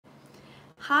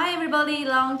Hi everybody,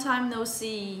 long time no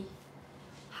see.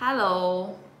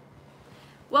 Hello.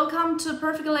 Welcome to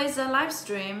Perfect Laser live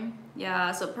stream.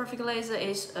 Yeah, so Perfect Laser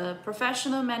is a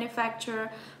professional manufacturer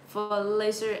for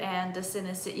laser and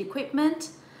CNC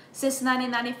equipment. Since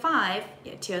 1995,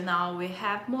 till now we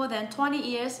have more than 20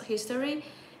 years history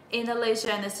in the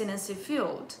laser and the CNC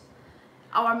field.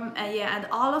 And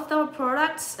all of our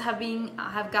products have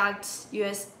got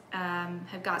CE,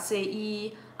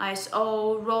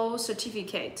 ISO, RoHS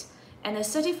certificate, and are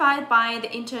certified by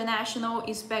the International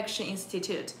Inspection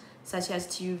Institute, such as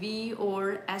TÜV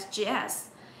or SGS.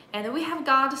 And we have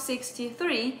got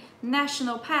 63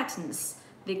 national patents.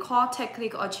 The core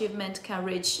technical achievement can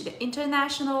reach the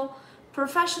international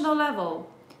professional level.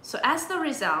 So as the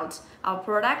result, our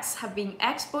products have been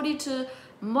exported to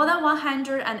more than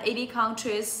 180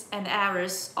 countries and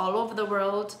areas all over the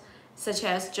world, such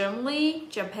as Germany,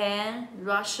 Japan,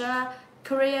 Russia,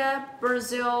 Korea,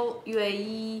 Brazil,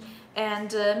 UAE,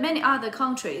 and many other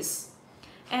countries.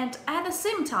 And at the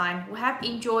same time, we have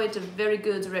enjoyed very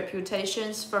good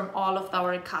reputations from all of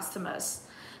our customers.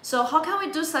 So how can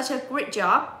we do such a great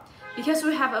job? Because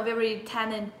we have a very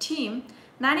talented team.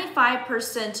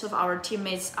 95% of our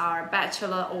teammates are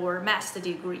bachelor or master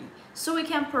degree. So we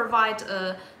can provide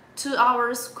a 2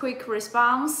 hours quick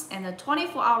response and a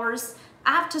 24 hours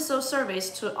after sales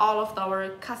service to all of our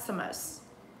customers.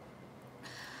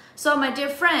 So my dear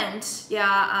friend,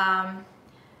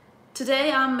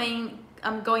 today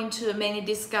I'm going to mainly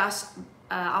discuss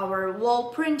our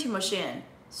wall printing machine.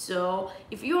 So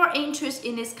if you are interested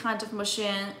in this kind of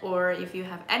machine, or if you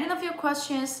have any of your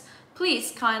questions,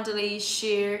 please kindly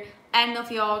share any of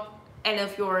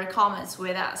your comments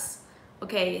with us.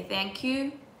 Okay, thank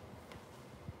you.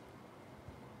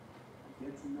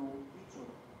 Get to know each other.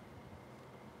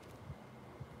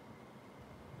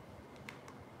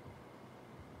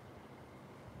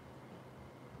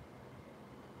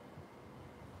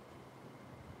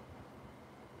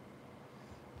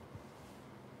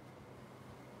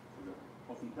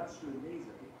 Of industrial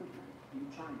laser equipment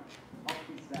in China,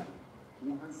 Office Valley,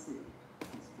 Wuhan City,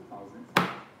 since 2005.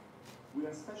 We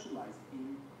are specialized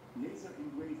in laser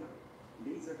engraver,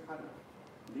 laser cutter,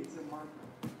 laser marker,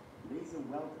 laser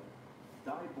welder,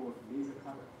 die board laser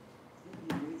cutter,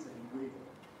 3D laser engraver,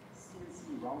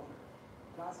 CNC router,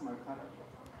 plasma cutter,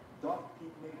 dot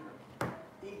pin maker,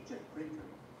 inkjet printer,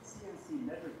 CNC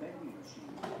letter bending machine,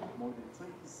 more than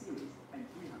 20 series and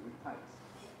 300 types.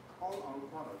 All our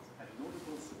products have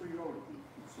notable superiority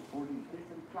in supporting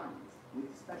different clients with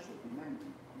special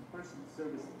demanding and personal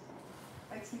services.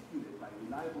 Executed by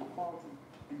reliable quality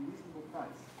and reasonable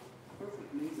price,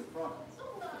 Perfect Laser products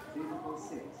have favorable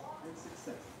sales and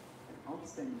success and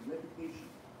outstanding reputation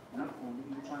not only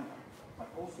in China, but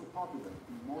also popular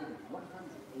in more than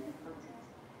 180 countries,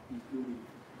 including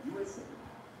USA,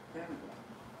 Canada,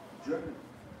 Germany,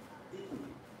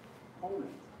 Italy,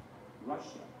 Poland,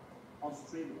 Russia,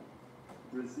 Australia,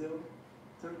 Brazil,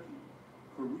 Turkey,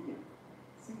 Korea,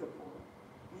 Singapore,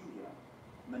 India,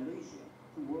 Malaysia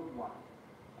to worldwide.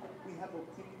 We have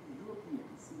obtained the European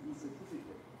CE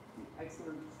certificate with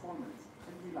excellent performance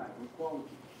and reliable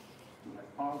quality. We have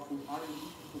powerful R&D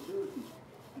capabilities,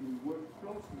 and we work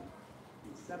closely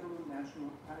with several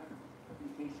national patent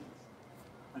applications.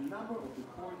 A number of the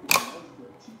core technological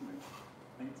achievements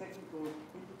and technical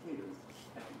indicators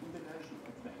at the international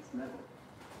advanced level.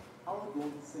 Our goal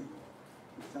is simple: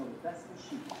 to sell the best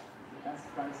machines with the best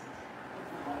prices and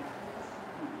provide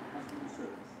industry-leading customer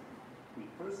service. We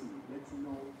personally get to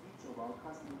know each of our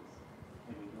customers,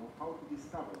 and we know how to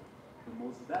discover the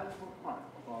most valuable part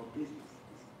of our business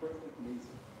is Perfect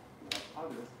Laser to help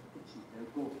others achieve their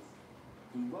goals.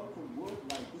 We welcome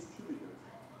worldwide distributors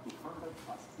to contact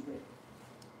us today.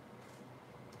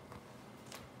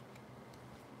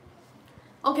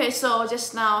 Okay, so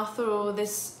just now through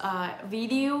this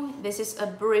video, this is a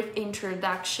brief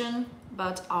introduction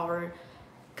about our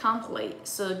company.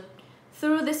 So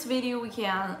through this video, we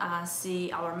can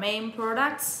see our main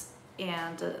products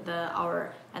and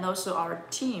also our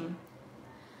team.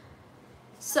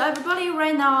 So everybody,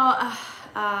 right now,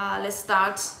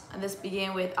 let's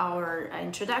begin with our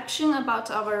introduction about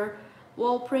our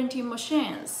wall printing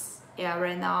machines. Yeah,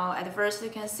 right now at first you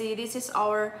can see this is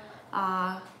our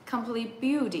complete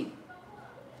building.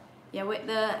 Yeah, with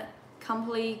the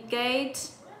complete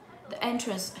gate, the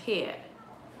entrance here.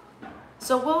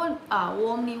 So we'll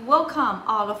warmly welcome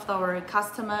all of our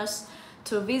customers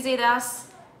to visit us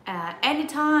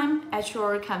anytime at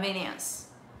your convenience.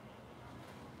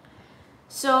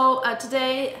 So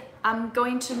today I'm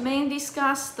going to mainly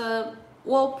discuss the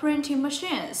wall printing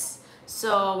machines.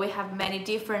 So we have many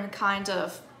different kinds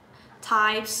of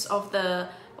types of the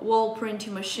wall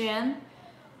printing machine.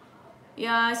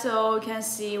 Yeah, so you can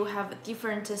see we have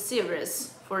different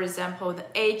series. For example, the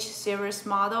H series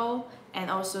model and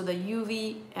also the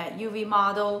UV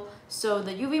model. So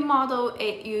the UV model,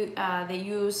 they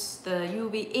use the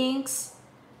UV inks,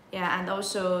 yeah, and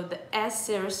also the S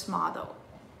series model.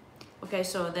 Okay,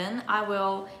 so then I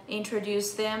will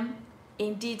introduce them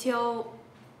in detail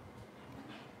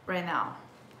right now.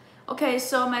 Okay,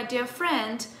 so my dear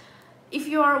friend, if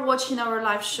you are watching our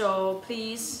live show,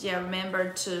 please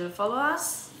remember to follow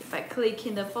us by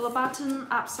clicking the follow button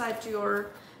upside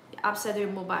your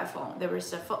mobile phone. There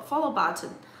is a follow button,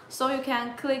 so you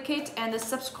can click it and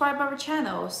subscribe our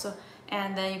channel.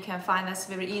 And then you can find us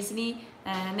very easily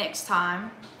next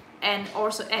time, and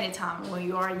also anytime when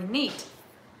you are in need.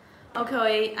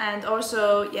 Okay, and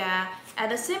also at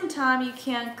the same time you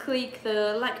can click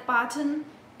the like button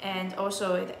and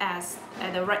also it adds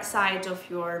at the right side of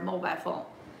your mobile phone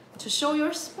to show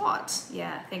your support.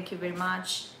 Thank you very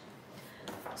much.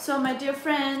 So my dear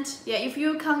friend, if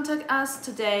you contact us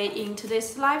today in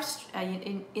today's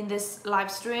in this live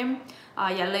stream,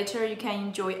 later you can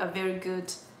enjoy a very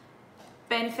good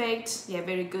benefit,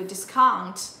 very good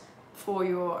discount for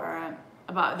your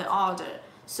about the order.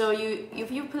 So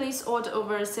if you please order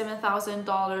over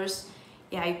 $7,000,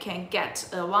 you can get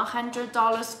a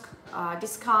 $100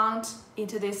 discount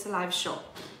into this live show.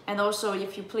 And also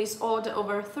if you please order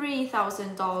over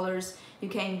 $3,000, you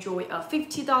can enjoy a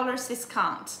 $50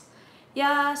 discount.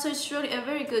 So it's really a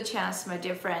very good chance, my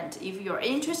dear friend. If you're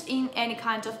interested in any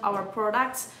kind of our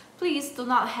products, please do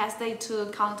not hesitate to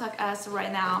contact us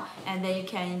right now, and then you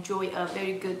can enjoy a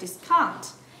very good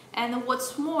discount. And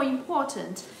what's more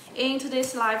important, in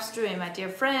today's live stream, my dear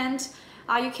friend,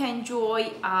 you can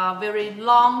enjoy a very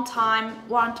long time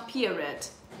warranty period.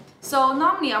 So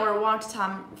normally our warranty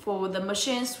time for the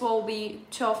machines will be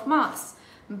 12 months.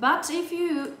 But if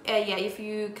you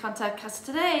contact us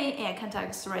today, contact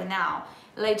us right now,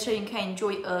 later you can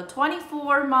enjoy a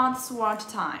 24 months warranty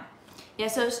time.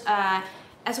 So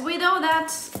as we know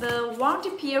that the warranty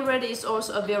period is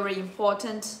also a very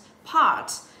important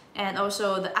part, and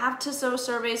also the after-sales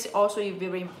service is also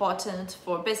very important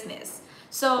for business.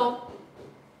 So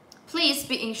please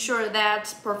be ensured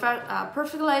that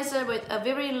Perfect Laser, with a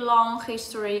very long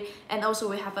history, and also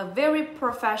we have a very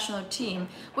professional team,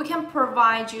 we can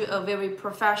provide you a very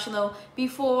professional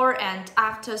before and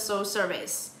after sales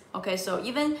service. Okay, so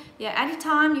even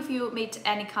anytime if you meet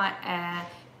any kind,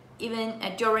 even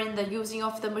during the using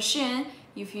of the machine,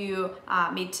 if you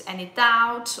meet any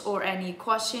doubt or any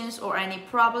questions or any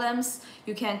problems,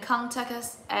 you can contact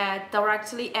us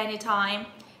directly anytime.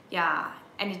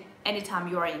 Anytime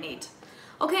you are in need.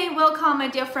 Okay, welcome my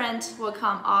dear friend,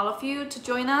 welcome all of you to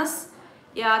join us.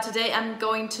 Today I'm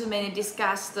going to mainly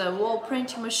discuss the wall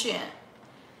printing machine.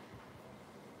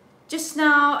 Just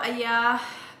now,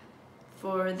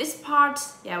 for this part,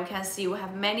 we can see we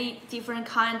have many different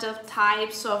kinds of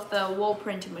types of the wall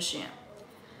printing machine.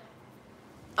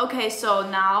 Okay, so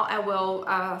now I will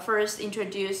first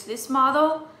introduce this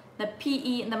model, the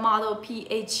model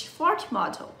PH40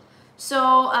 model.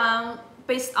 So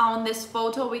based on this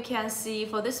photo, we can see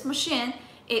for this machine,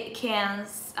 it can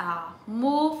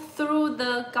move through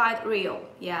the guide rail,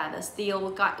 the steel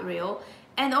guide rail,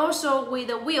 and also with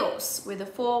the wheels, with the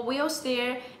 4 wheels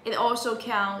there, it also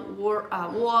can work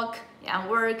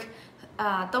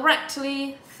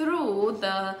directly through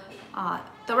the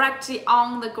directly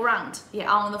on the ground,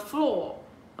 on the floor.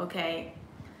 Okay.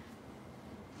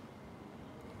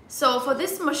 So for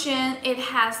this machine, it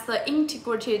has the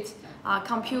integrated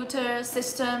computer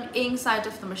system inside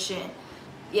of the machine.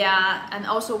 And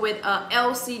also with a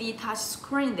LCD touch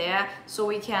screen there, so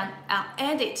we can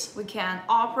edit, we can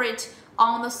operate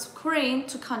on the screen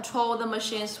to control the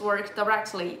machine's work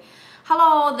directly.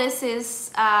 Hello, this is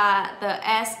the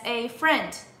SA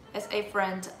Friend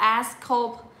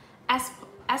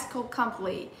Ascope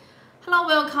company. Hello,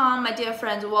 welcome my dear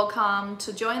friend, welcome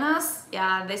to join us.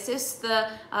 This is the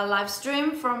live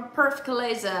stream from Perfect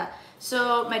Laser.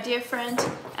 So my dear friend,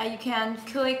 you can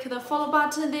click the follow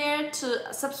button there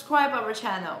to subscribe our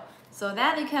channel, so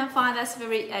that you can find us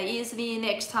very easily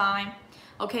next time.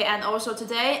 Okay, and also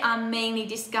today I'm mainly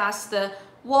discuss the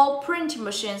wall printing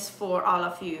machines for all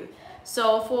of you.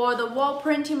 So for the wall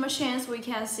printing machines, we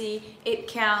can see it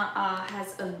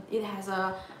has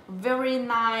a very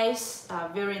nice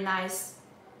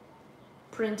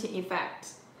printing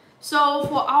effect. So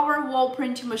for our wall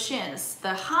printing machines,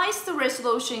 the highest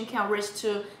resolution can reach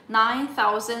to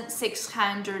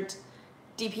 9,600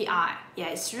 dpi.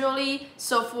 It's really,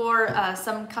 so for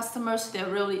some customers,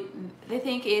 they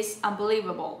think it's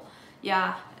unbelievable.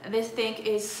 they think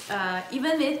is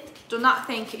even they do not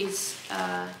think it's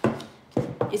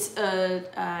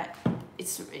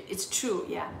true,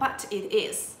 yeah, but it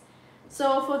is.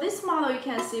 So for this model, you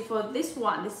can see for this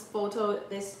one, this photo,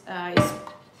 this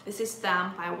is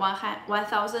done by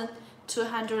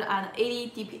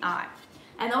 1280 dpi.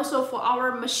 And also for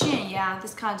our machine, yeah,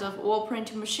 this kind of wall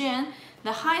printing machine,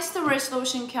 the highest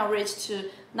resolution can reach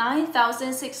to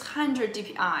 9600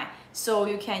 dpi. So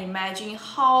you can imagine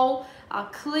how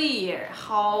clear,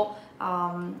 how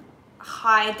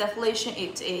high definition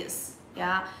it is.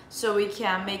 Yeah, so we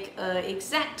can make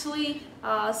exactly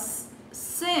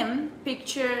same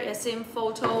picture, same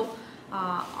photo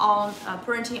on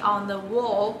printing on the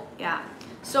wall. Yeah,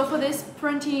 so for this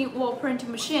wall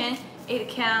printing machine, it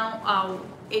can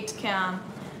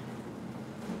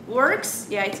works.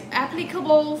 Yeah, it's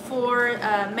applicable for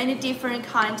many different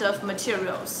kinds of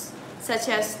materials, such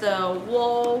as the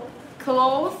wall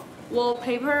cloth,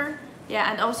 wallpaper. Yeah,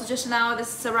 and also just now the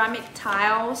ceramic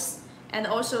tiles, and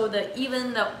also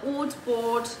even the wood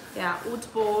board. Yeah, wood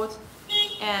board,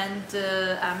 and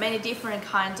many different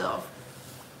kinds of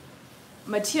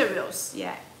materials.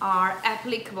 Yeah, are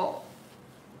applicable.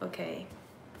 Okay.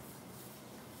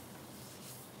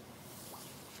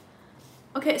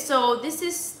 Okay, so this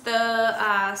is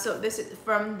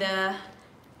from the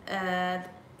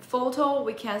photo.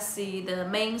 We can see the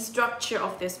main structure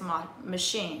of this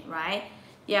machine, right?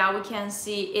 Yeah, we can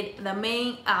see it. The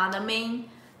main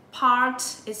part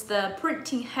is the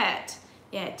printing head.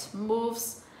 Yeah, it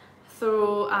moves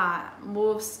through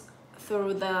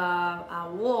the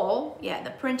wall. Yeah,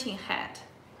 the printing head.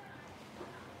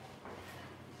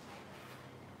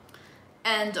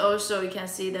 And also you can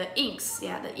see the inks,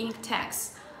 yeah, the ink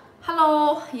tags.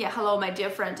 Hello, yeah, hello my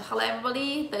dear friend. Hello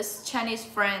everybody, this Chinese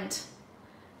friend.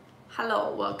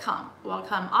 Hello, welcome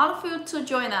all of you to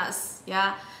join us.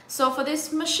 Yeah, so for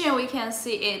this machine we can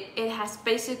see it has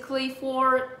basically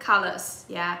 4 colors.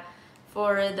 Yeah,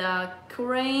 for the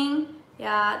green,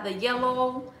 yeah, the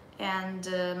yellow, and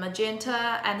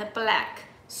magenta, and the black.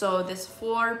 So there's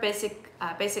 4 basic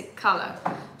color.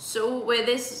 So with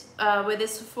these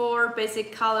 4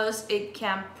 basic colors, it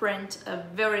can print a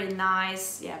very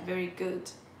nice, yeah, very good,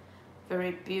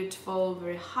 very beautiful,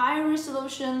 very high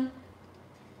resolution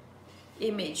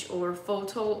image or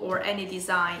photo or any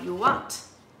design you want.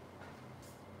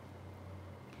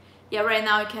 Yeah, right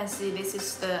now you can see this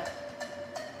is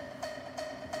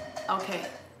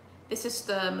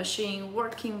the machine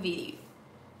working video.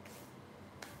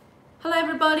 Hello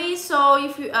everybody, so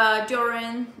if you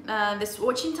during this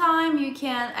watching time, you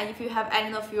can, if you have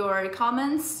any of your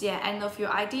comments, yeah, any of your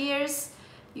ideas,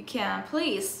 you can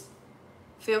please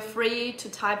feel free to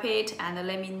type it and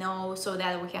let me know so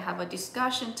that we can have a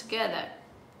discussion together.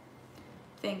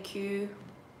 Thank you.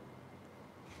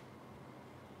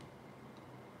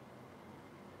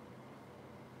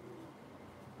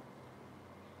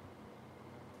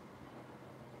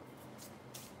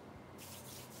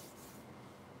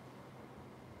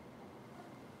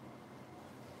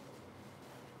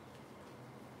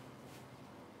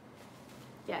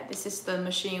 Yeah, this is the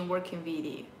machine working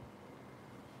video.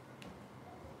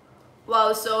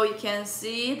 Well, so you can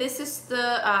see this is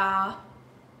the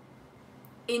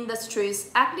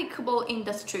applicable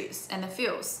industries and the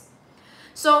fields.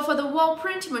 So for the wall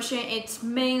printing machine, it's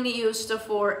mainly used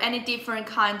for any different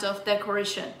kind of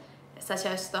decoration, such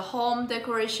as the home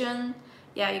decoration.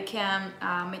 Yeah, you can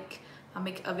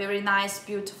make a very nice,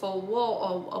 beautiful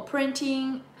wall or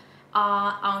printing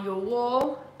on your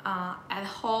wall at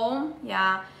home.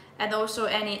 Yeah, and also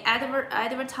any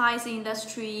advertising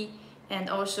industry, and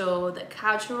also the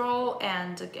cultural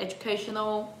and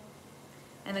educational,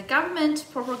 and the government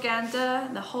propaganda,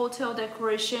 the hotel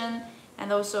decoration,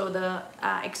 and also the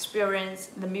experience,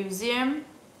 the museum.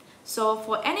 So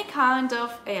for any kind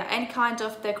of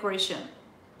decoration.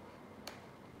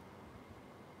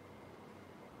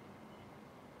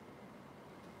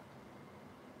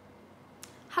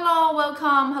 Hello,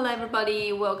 welcome, hello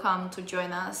everybody, welcome to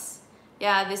join us.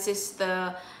 Yeah, this is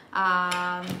the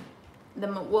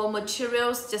wall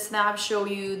materials. Just now I've shown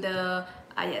you the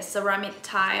ceramic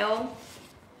tile.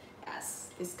 Yes,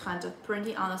 this kind of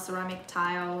printing on the ceramic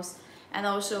tiles, and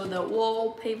also the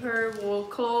wallpaper, wall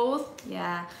cloth.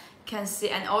 Yeah, you can see,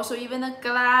 and also even the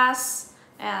glass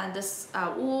and this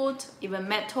wood, even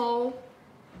metal.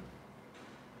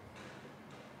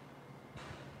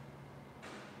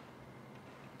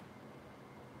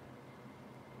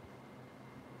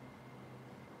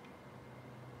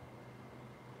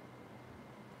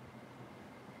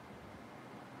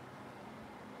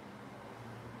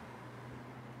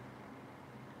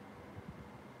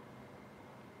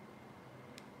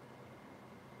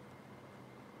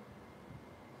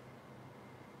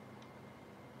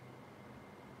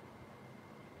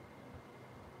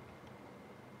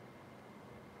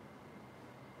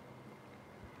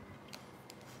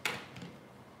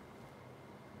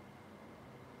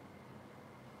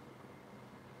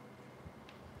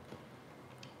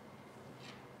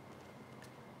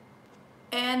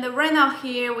 And right now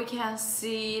here we can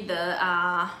see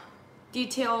the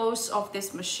details of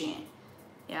this machine.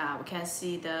 Yeah, we can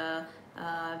see the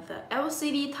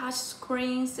LCD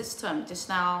touchscreen system just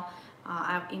now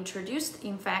I've introduced.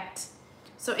 In fact,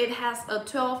 so it has a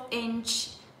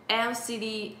 12-inch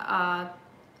LCD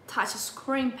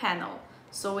touchscreen panel,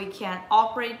 so we can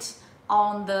operate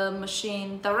on the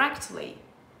machine directly.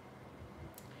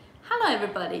 Hello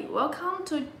everybody, welcome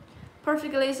to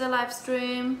Perfect Laser live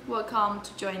stream. Welcome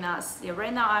to join us. Yeah,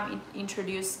 right now I'm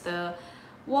introduce the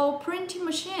wall printing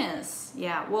machines.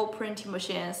 Yeah, wall printing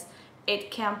machines. It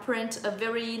can print a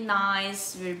very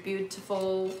nice, very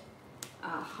beautiful,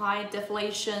 high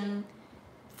definition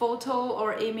photo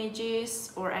or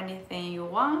images or anything you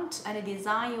want, any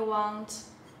design you want.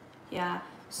 Yeah,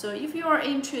 so if you are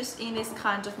interested in this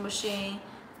kind of machine,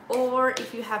 or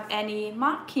if you have any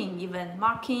marking,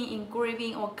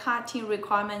 engraving or cutting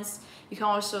requirements, you can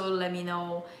also let me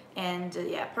know. And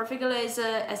yeah, Perfect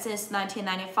Laser since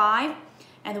 1995,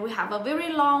 and we have a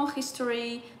very long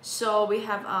history. So we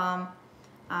have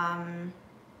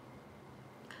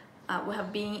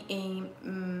been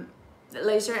in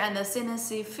laser and the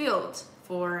CNC field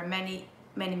for many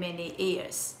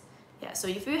years. Yeah, so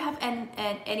if you have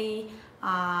any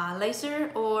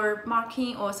laser or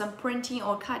marking or some printing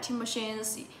or cutting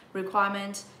machines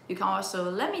requirement, you can also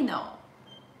let me know.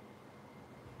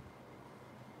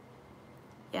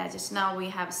 Yeah, just now we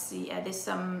have there's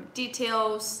some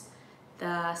details,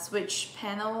 the switch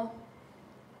panel.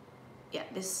 Yeah,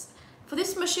 for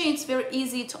this machine it's very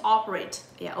easy to operate.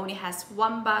 Yeah, only has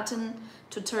one button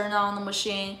to turn on the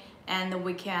machine and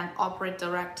we can operate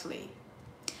directly.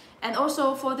 And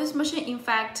also for this machine, in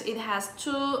fact, it has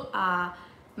two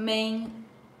main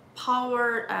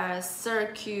power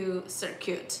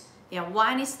circuit. Yeah,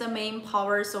 one is the main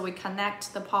power, so we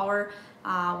connect the power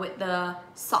with the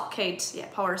socket, yeah,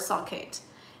 power socket.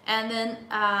 And then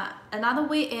another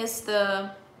way is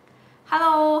the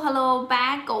hello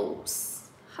Bagels.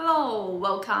 Hello,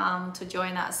 welcome to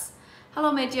join us.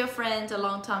 Hello my dear friend, a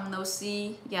long time no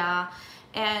see. Yeah.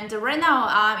 And right now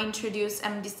I'm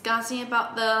discussing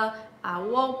about the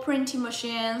wall printing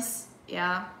machines.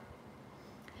 Yeah.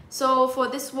 So for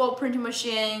this wall printing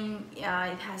machine, yeah,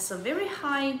 it has a very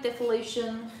high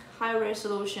definition, high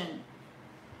resolution.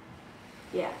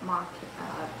 Yeah,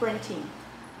 printing.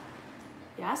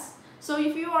 Yes. So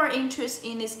if you are interested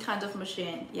in this kind of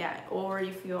machine, yeah, or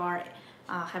if you are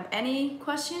have any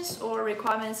questions or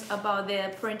requirements about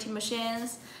the printing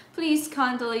machines, please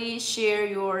kindly share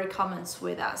your comments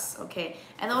with us, okay?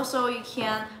 And also you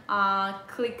can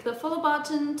click the follow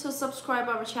button to subscribe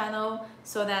our channel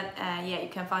so that yeah, you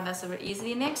can find us very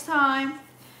easily next time.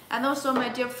 And also my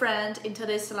dear friend, in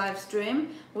today's live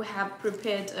stream, we have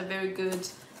prepared a very good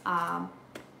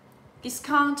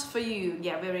discount for you.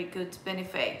 Yeah, very good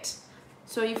benefit.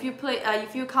 So if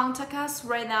you contact us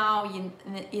right now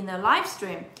in a live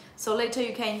stream, so later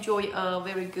you can enjoy a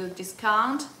very good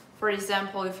discount. For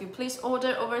example, if you please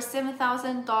order over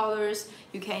 $7,000,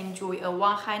 you can enjoy a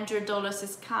 $100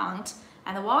 discount.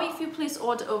 And while if you please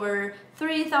order over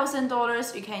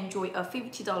 $3,000, you can enjoy a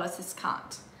 $50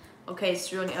 discount. Okay,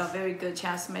 it's really a very good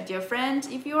chance, my dear friend.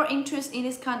 If you are interested in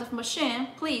this kind of machine,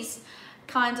 please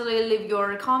kindly leave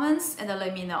your comments and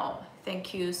let me know.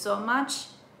 Thank you so much.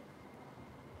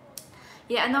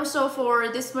 Yeah, and also for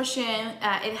this machine,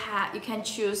 you can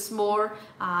choose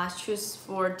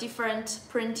for different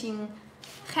printing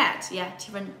head. Yeah,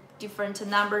 different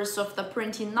numbers of the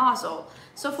printing nozzle.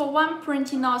 So for one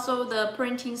printing nozzle, the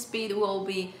printing speed will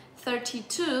be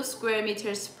 32 square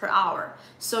meters per hour.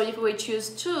 So if we choose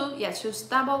choose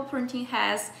double printing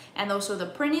heads, and also the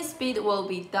printing speed will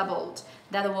be doubled.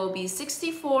 That will be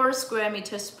 64 square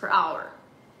meters per hour.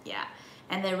 Yeah.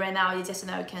 And then right now, you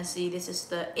can see this is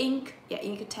the ink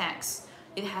tanks.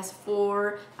 It has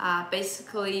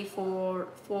basically four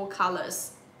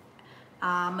colors: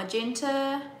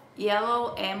 magenta,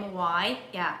 yellow, MY,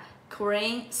 yeah,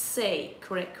 cream,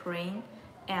 cream,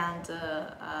 and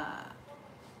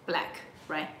black,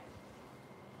 right?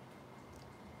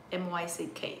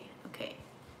 MYCK, okay.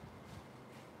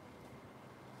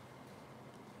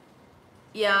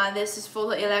 Yeah, this is for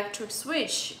the electric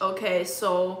switch. Okay,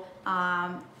 so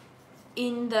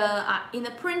in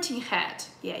the printing head,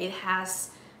 yeah, it has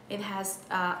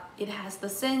the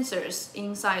sensors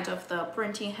inside of the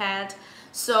printing head.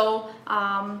 So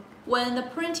when the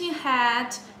printing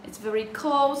head is very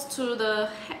close to the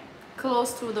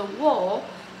wall,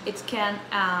 it can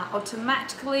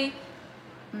automatically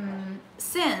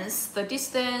sense the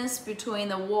distance between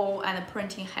the wall and the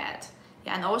printing head.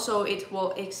 And also it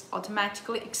will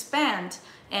automatically expand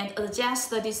and adjust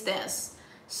the distance.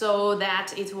 so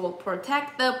that it will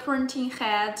protect the printing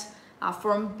head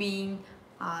from being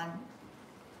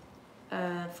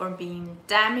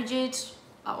damaged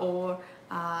or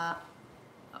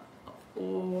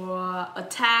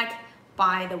attacked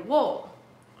by the wall.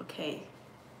 Okay.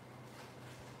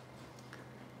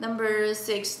 Number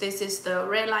 6, this is the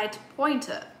red light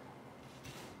pointer.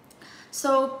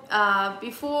 So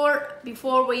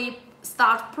before we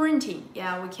start printing,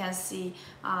 yeah, we can see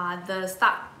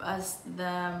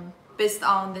based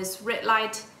on this red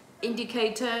light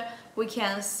indicator, we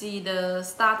can see the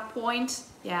start point.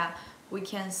 Yeah, we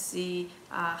can see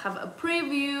have a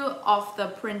preview of the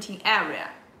printing area.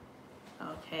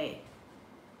 Okay.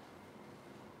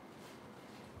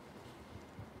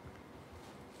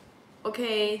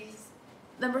 Okay,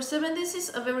 number 7, this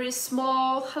is a very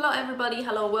small, hello everybody,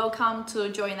 hello, welcome to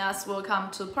join us,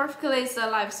 welcome to Perfect Laser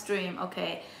live stream.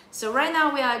 Okay, so right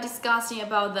now we are discussing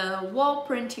about the wall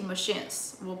printing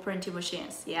machines,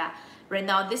 yeah. Right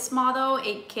now this model,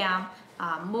 it can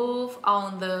move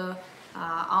on the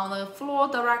floor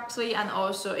directly, and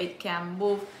also it can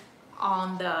move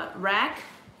on the rack,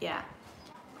 yeah.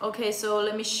 Okay, so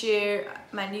let me share,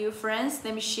 my new friends,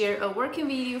 let me share a working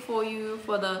video for you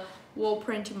for the wall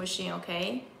printing machine.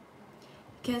 Okay,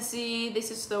 you can see this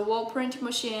is the wall printing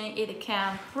machine. It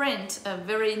can print a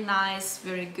very nice,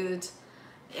 very good,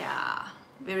 yeah,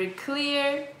 very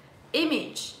clear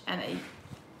image and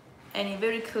a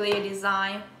very clear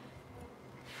design.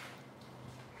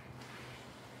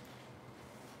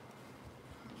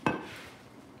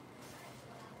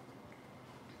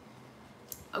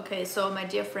 Okay, so my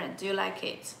dear friend, do you like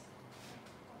it?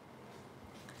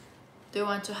 Do you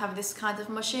want to have this kind of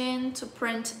machine to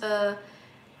print a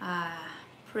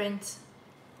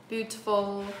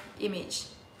beautiful image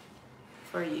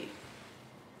for you?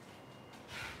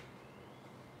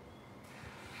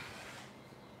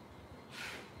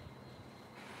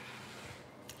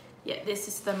 Yeah, this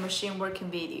is the machine working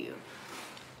video.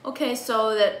 Okay,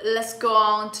 so let's go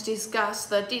on to discuss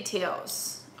the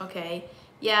details. Okay,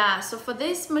 yeah, so for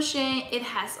this machine, it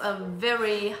has a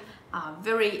very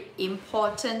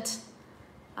important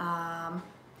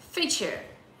feature.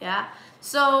 Yeah,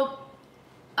 so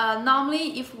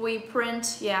normally if we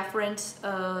print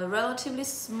relatively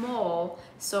small,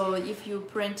 so if you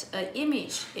print an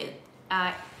image,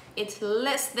 it's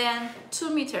less than 2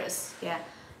 meters. Yeah,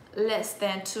 less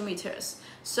than 2 meters.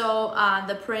 So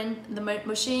the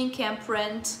machine can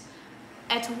print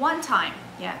at one time,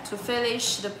 yeah, to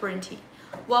finish the printing.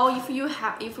 Well,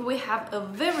 if we have a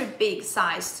very big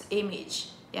sized image,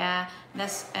 yeah,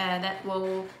 that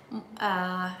will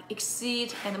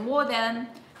exceed and more than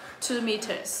 2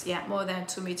 meters, yeah, more than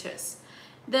 2 meters.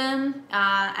 Then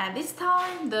at this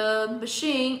time, the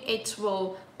machine, it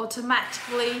will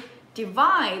automatically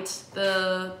divide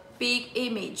the big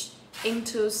image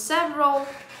into several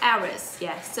areas,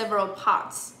 yeah, several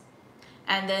parts,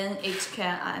 and then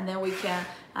we can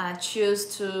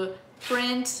choose to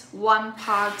print one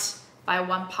part by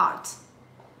one part,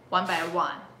 one by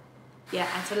one, yeah,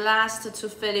 and last to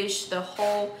finish the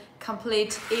whole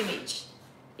complete image,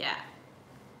 yeah.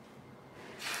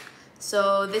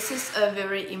 So this is a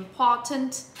very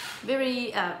important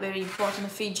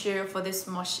feature for this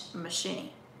machine.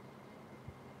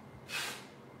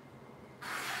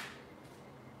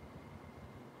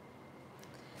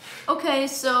 Okay,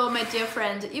 so my dear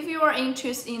friend, if you are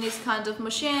interested in this kind of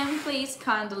machine, please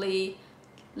kindly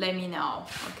let me know.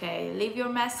 Okay, leave your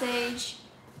message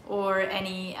or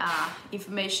any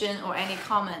information or any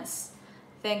comments.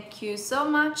 Thank you so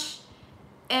much.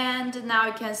 And now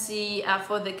you can see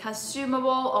for the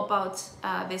consumable about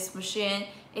this machine,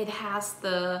 it has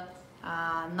the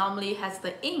normally has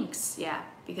the inks, yeah,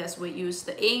 because we use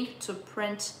the ink to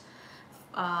print.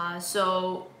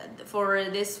 So for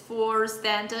this 4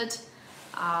 standard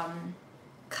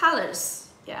colors,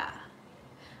 yeah.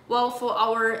 Well, for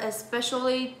our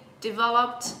especially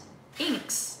developed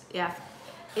inks, yeah,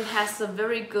 it has a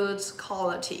very good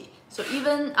quality. So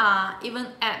even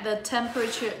at the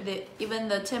temperature,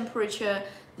 the temperature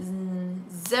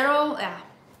 0,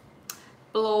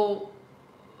 below,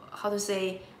 how to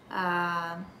say,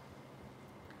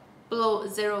 below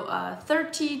 0,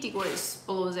 30 degrees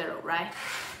below 0, right?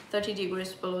 30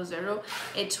 degrees below 0,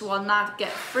 it will not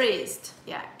get freezed.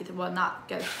 Yeah, it will not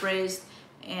get freezed,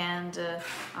 and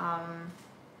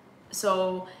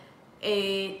so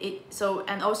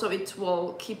and also it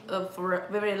will keep for a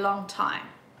very long time.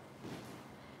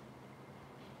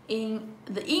 In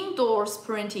the indoors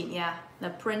printing, yeah, the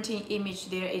printing image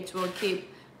there, it will keep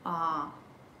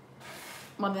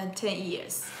more than 10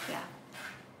 years, yeah.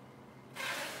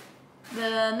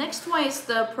 The next one is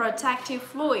the protective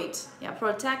fluid. Yeah,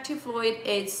 protective fluid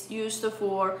is used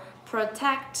for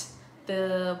protect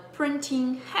the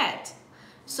printing head.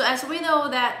 So as we know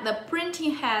that the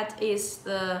printing head is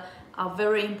the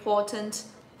very important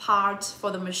part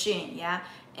for the machine, yeah,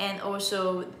 and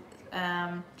also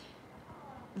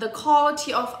the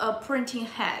quality of a printing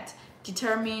head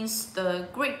determines the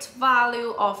great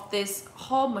value of this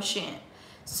whole machine.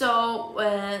 So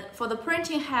for the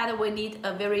printing head, we need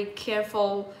a very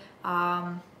careful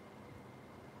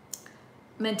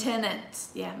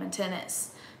maintenance. Yeah,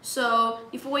 maintenance. So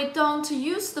if we don't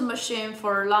use the machine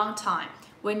for a long time,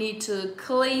 we need to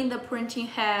clean the printing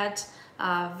head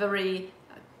very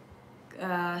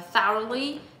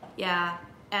thoroughly. Yeah,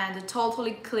 and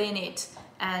totally clean it.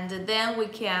 And then we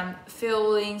can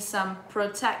fill in some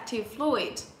protective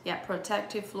fluid. Yeah,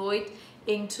 protective fluid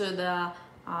into the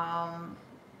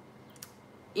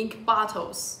ink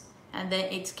bottles, and then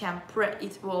it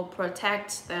will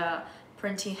protect the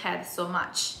printing head so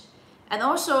much. And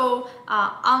also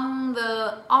on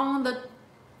the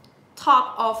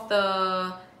top of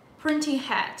the printing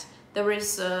head, there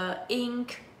is a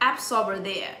ink absorber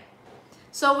there.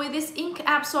 So with this ink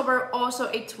absorber, also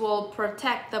it will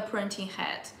protect the printing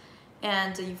head.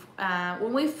 And if,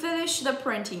 when we finish the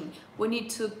printing, we need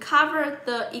to cover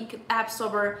the ink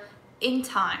absorber in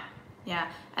time.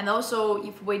 Yeah, and also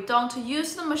if we don't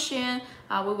use the machine,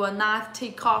 we will not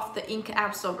take off the ink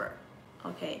absorber.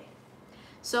 Okay.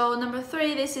 So number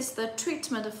 3, this is the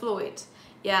treatment fluid.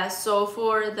 Yeah, so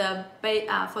for the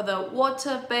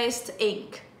water-based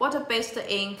ink,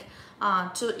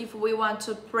 if we want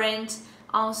to print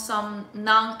on some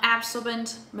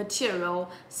non-absorbent material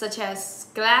such as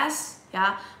glass,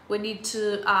 yeah, we need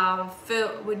to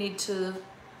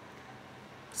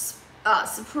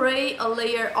spray a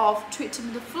layer of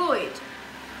treatment fluid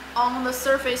on the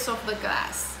surface of the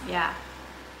glass. Yeah.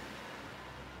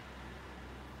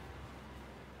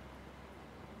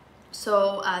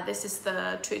 So this is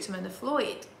the treatment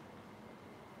fluid.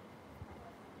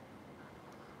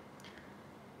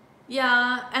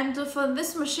 Yeah, and for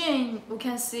this machine, we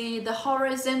can see the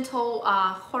horizontal,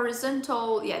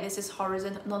 yeah, this is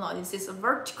horizontal, no, this is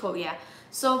vertical, yeah.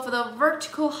 So for the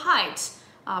vertical height,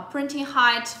 printing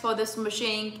height for this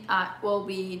machine will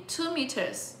be 2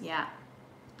 meters, yeah.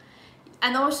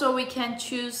 And also we can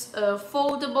choose a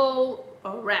foldable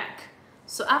rack.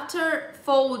 So after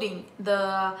folding,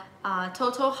 the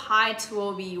total height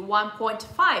will be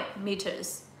 1.5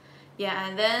 meters. Yeah,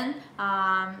 and then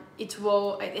it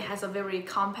has a very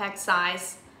compact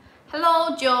size.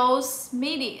 Hello, Jules.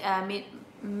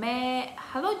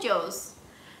 Hello, Jules.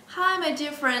 Hi, my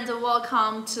dear friend.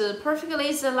 Welcome to Perfect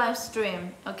Laser live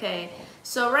stream. Okay,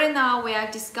 so right now we are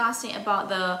discussing about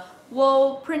the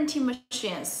wall printing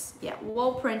machines. Yeah,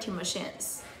 wall printing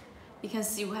machines. You can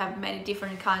see we have many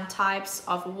different types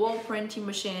of wall printing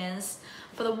machines.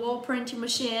 For the wall printing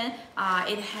machine,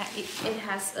 it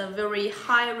has a very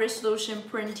high resolution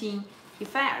printing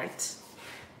effect.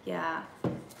 Yeah.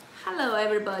 Hello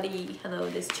everybody. Hello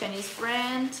this Chinese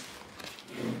friend.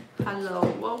 Hello,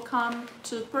 welcome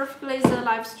to Perfect Laser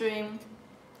live stream.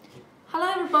 Hello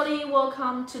everybody,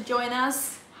 welcome to join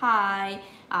us. Hi.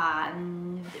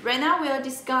 Right now we are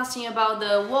discussing about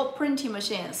the wall printing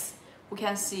machines. We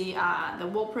can see the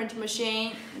wall printing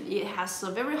machine, it has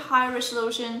a very high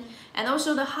resolution, and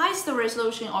also the highest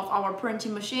resolution of our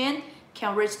printing machine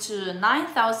can reach to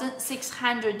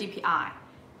 9600 dpi.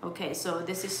 Okay, so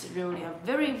this is really a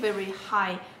very, very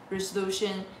high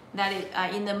resolution that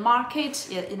in the market,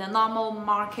 in the normal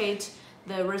market,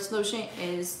 the resolution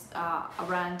is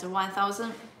around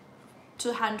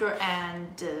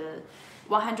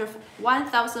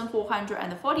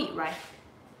 1440, right?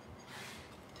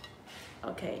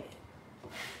 Okay.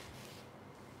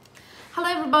 Hello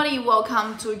everybody,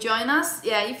 welcome to join us.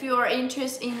 Yeah, if you are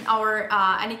interested in our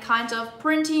any kind of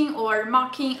printing or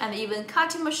marking and even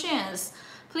cutting machines,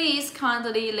 please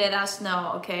kindly let us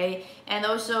know, okay? And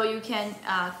also you can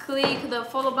click the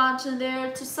follow button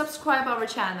there to subscribe our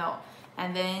channel,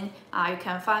 and then you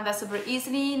can find us very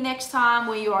easily next time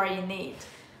when you are in need.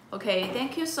 Okay,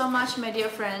 thank you so much, my dear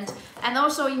friend. And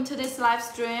also in today's live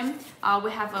stream, we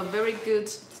have a very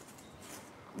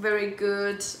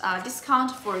good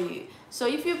discount for you. So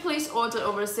if you place order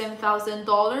over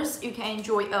 $7,000, you can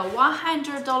enjoy a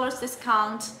 $100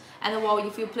 discount. And while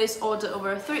if you place order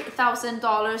over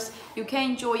 $3,000, you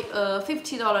can enjoy a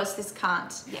 $50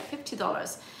 discount. Yeah,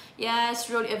 $50. Yeah, it's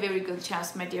really a very good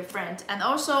chance, my dear friend. And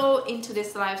also into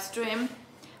this live stream,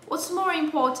 what's more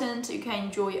important, you can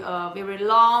enjoy a very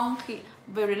long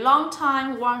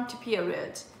time warranty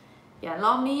period. Yeah,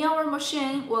 our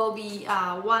machine will be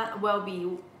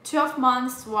 12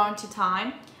 months warranty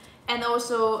time. And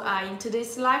also in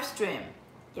today's live stream,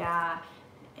 yeah,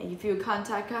 if you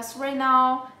contact us right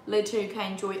now, later you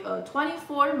can enjoy a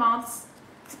 24 months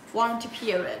warranty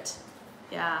period.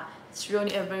 Yeah, it's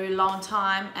really a very long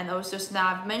time. And also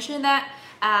now I've mentioned that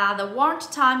the warranty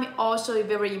time is also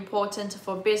very important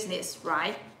for business,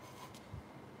 right?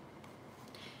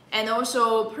 And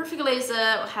also Perfect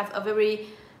Laser have a very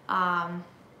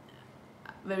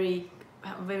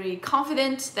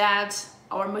confident that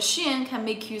our machine can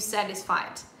make you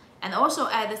satisfied, and also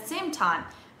at the same time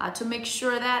to make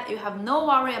sure that you have no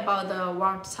worry about the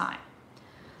warranty time.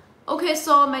 Okay,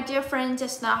 so my dear friend,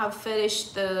 just now have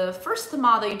finished the first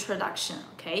model introduction.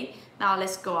 Okay, now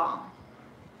let's go on.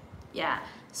 Yeah,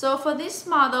 so for this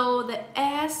model, the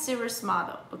S series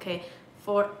model, okay,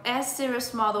 for S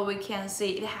series model, we can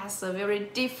see it has a very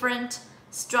different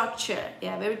structure.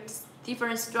 Yeah, very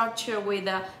different structure with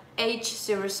the H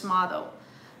series model.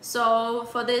 So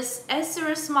for this S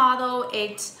series model,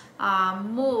 it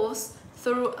moves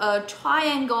through a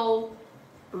triangle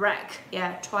rack.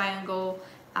 Yeah, triangle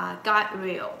guide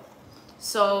rail.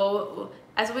 So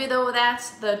as we know that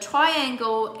the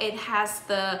triangle, it has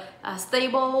the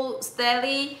stable,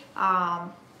 steady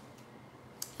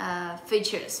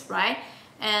features, right?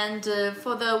 And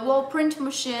for the wall print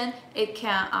machine, it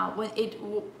can when it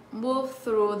move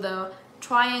through the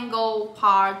triangle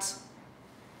part.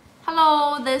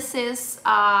 Hello, this is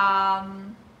hi,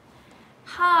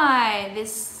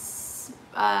 this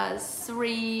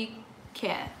Sri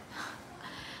Ken.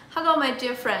 Hello, my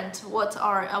dear friend. What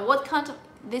kind of,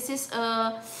 this is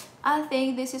I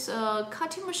think this is a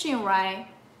cutting machine, right?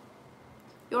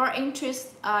 You are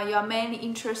mainly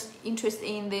interested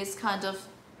in this kind of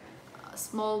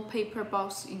small paper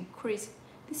box increase.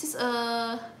 This is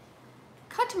a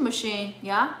cutting machine,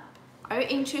 yeah? Are you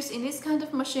interested in this kind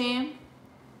of machine?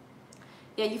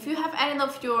 Yeah, if you have any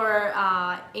of your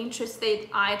interested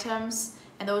items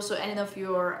and also any of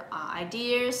your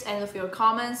ideas, any of your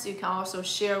comments, you can also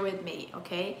share with me,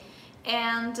 okay?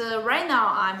 And right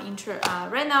now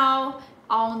right now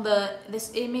on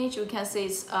this image you can see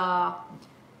it's a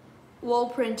wall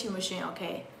printing machine,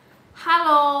 okay?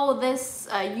 Hello, this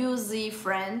UZ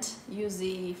friend.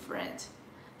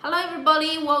 Hello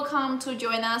everybody, welcome to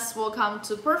join us. Welcome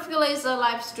to Perfect Laser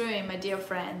live stream, my dear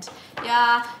friend.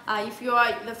 Yeah, if you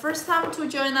are the first time to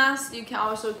join us, you can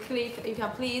also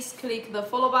please click the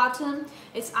follow button.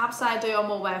 It's upside to your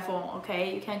mobile phone,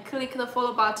 okay? You can click the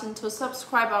follow button to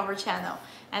subscribe our channel,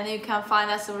 and you can find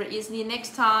us very easily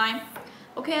next time.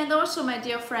 Okay, and also my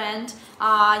dear friend,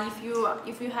 if you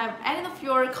have any of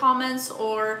your comments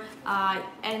or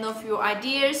any of your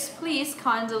ideas, please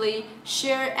kindly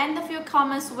share any of your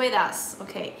comments with us,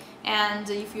 okay? And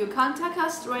if you contact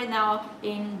us right now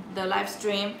in the live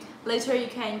stream, later you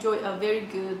can enjoy a very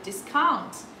good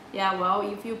discount. Yeah, well,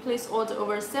 if you please order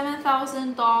over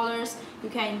 $7,000, you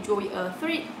can enjoy a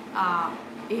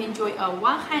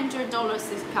 $100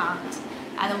 discount.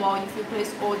 And while if you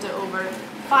please order over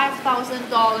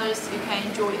 $5,000, you can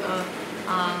enjoy a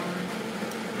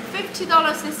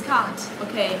 $50 discount.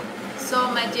 Okay, so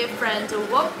my dear friend,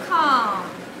 welcome.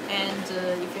 And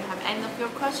if you have any of your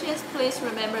questions, please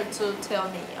remember to tell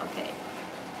me. Okay.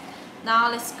 Now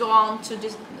let's go on to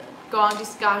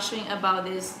discussing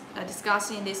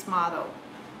this model.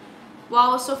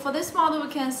 Well, so for this model, we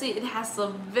can see it has a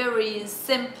very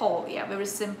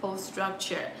simple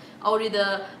structure. Only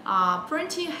the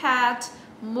printing head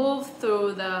move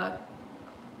through the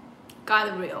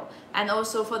guide rail, and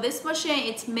also for this machine,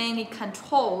 it's mainly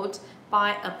controlled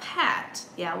by a pad.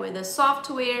 Yeah, with the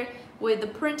software, with the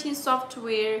printing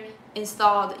software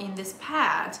installed in this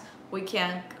pad, we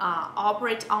can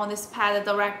operate on this pad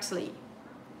directly.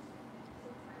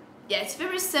 Yeah, it's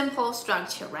very simple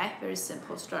structure, right? Very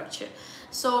simple structure.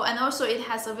 So, and also it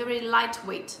has a very light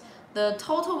weight. The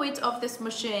total weight of this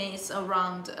machine is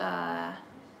around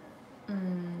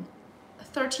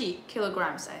 30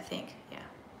 kilograms, I think. Yeah.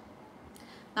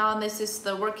 Now this is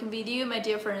the working video, my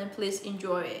dear friend. Please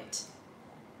enjoy it.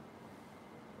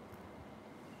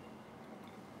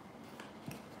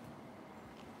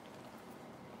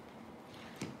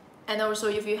 And also,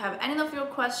 if you have any of your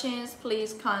questions,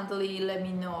 please kindly let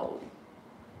me know.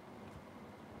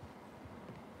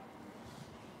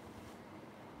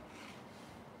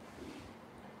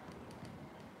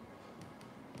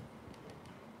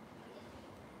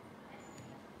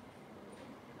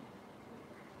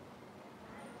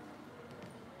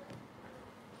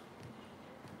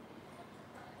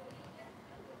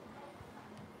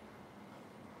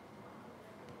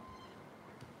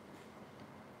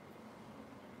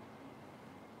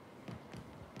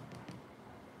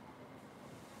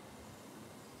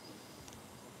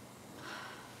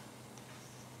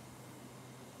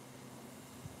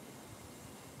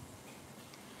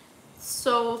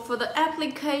 So for the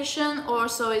application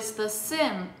also it's the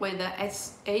same with the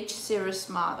H series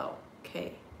model.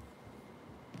 Okay.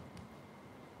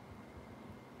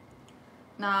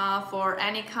 Now for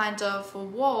any kind of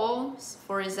walls,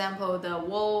 for example the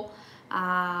wall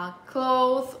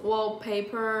cloth,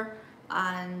 wallpaper,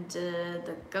 and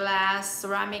the glass,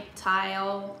 ceramic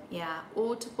tile, yeah,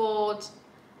 wood board,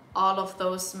 all of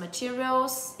those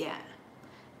materials, yeah,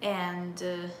 and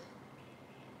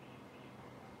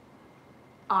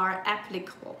are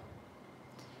applicable.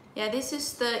 Yeah, this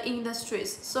is the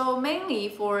industries. So mainly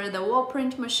for the wall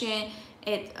print machine,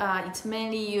 it's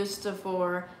mainly used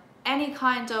for any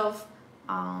kind of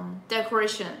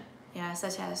decoration, yeah,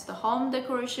 such as the home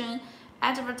decoration,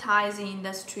 advertising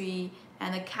industry,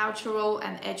 and the cultural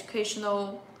and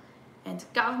educational, and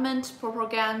government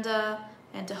propaganda,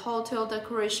 and the hotel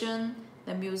decoration,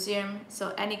 the museum,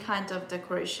 so any kind of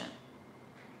decoration.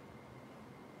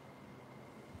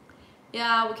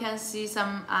 Yeah, we can see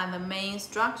some the main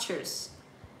structures.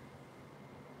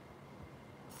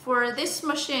 For this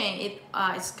machine, it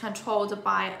is controlled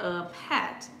by a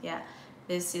pad. Yeah,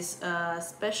 this is a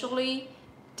specially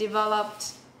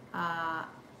developed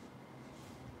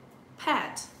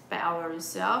pad by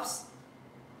ourselves,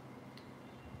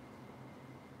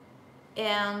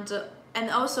 and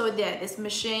also that this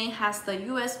machine has the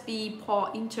USB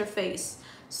port interface,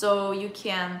 so you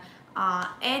can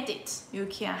edit. You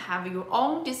can have your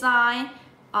own design,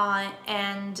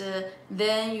 and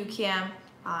then you can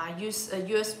use a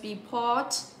USB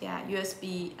port, yeah,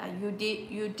 USB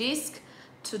U disk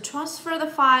to transfer the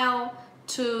file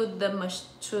to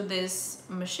this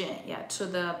machine, yeah, to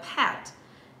the pad,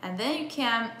 and then you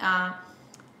can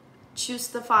choose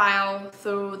the file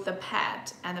through the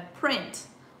pad and print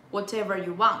whatever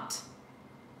you want.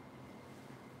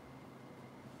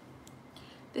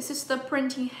 This is the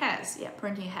printing heads, yeah,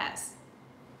 printing heads.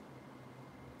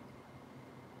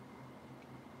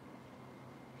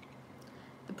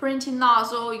 The printing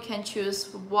nozzle, you can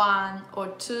choose 1 or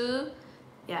 2.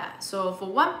 Yeah, so for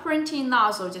one printing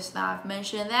nozzle, just now I've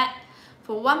mentioned that.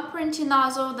 For one printing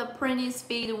nozzle, the printing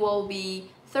speed will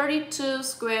be 32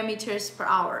 square meters per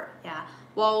hour. Yeah,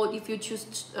 well, if you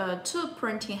choose 2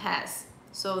 printing heads,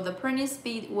 so the printing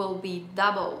speed will be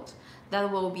doubled. That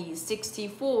will be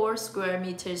 64 square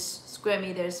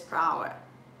meters per hour.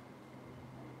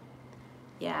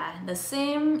 Yeah, the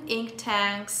same ink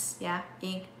tanks, yeah,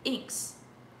 inks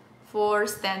for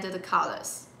standard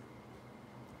colors.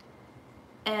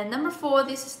 And number 4,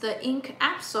 this is the ink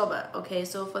absorber. Okay,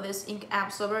 so for this ink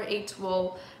absorber, it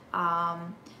will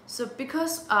so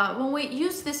because when we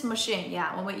use this machine,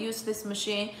 yeah, when we use this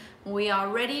machine, when we are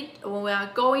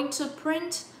going to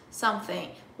print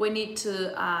something, we need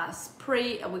to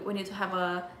spray. We need to have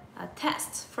a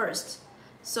test first.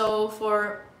 So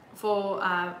for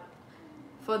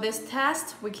this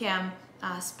test, we can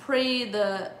spray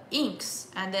the inks,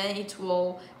 and then it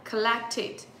will collect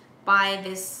it by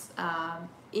this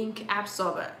ink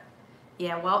absorber.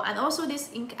 Yeah, well, and also this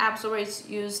ink absorber is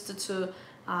used to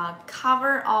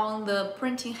cover on the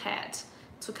printing head.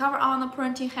 To cover on the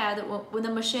printing head, when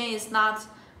the machine is not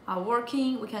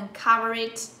working, we can cover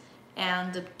it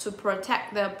and to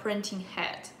protect the printing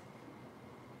head.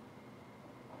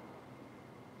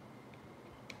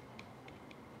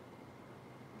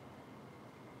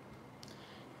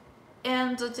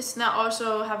 And just now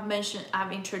also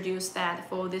I've introduced that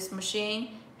for this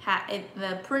machine,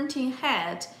 the printing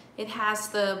head, it has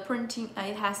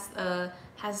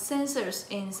sensors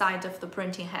inside of the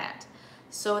printing head,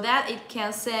 so that it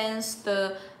can sense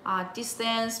the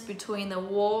distance between the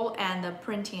wall and the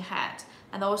printing head,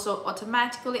 and also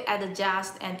automatically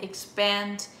adjust and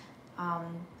expand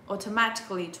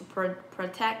automatically to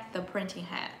protect the printing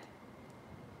head.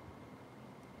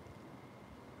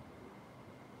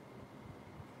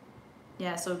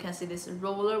 Yeah, so you can see this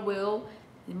roller wheel,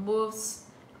 it moves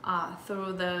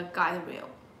through the guide rail.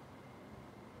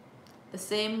 The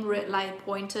same red light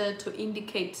pointer to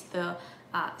indicate the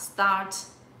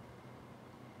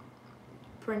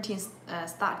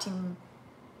starting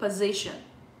position.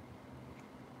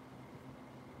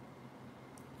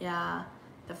 Yeah,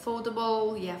 the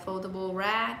foldable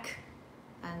rack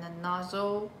and the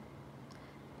nozzle.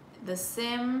 The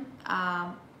same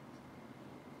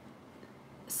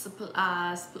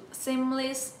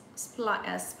seamless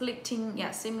splitting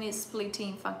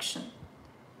function.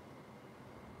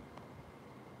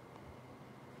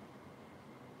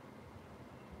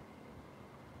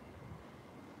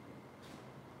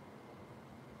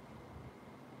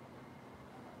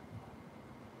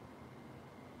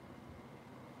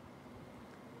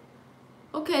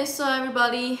 Okay, so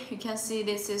everybody, you can see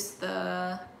this is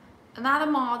the Another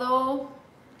model,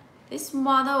 this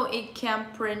model, it can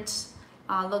print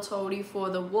not only for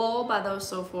the wall but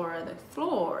also for the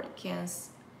floor. You can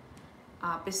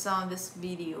based on this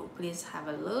video, please have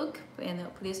a look and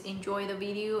please enjoy the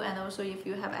video. And also if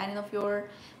you have any of your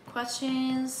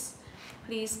questions,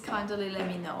 please kindly let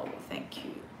me know. Thank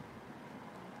you.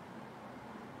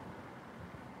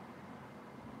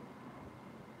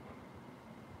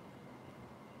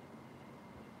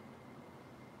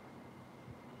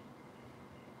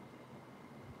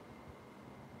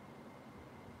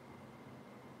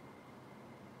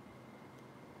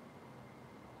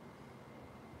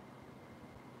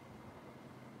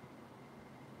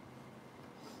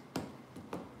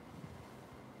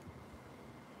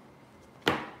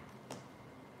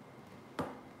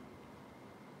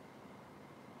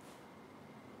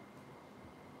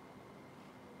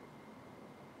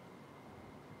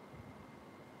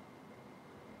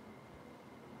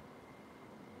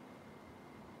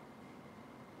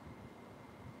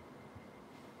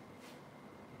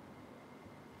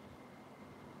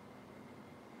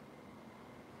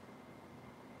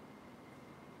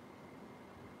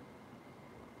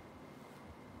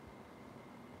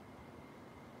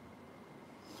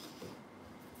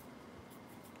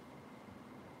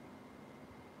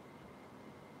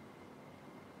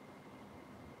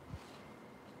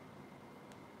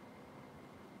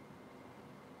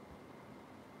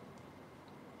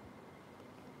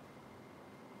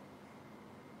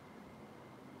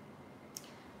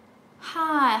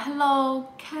 Hi, hello,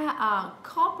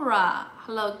 Cobra.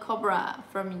 Hello, Cobra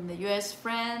from the US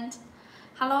friend.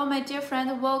 Hello, my dear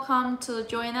friend. Welcome to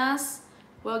join us.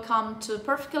 Welcome to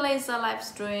Perfect Laser live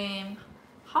stream.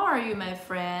 How are you, my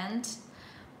friend?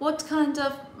 What kind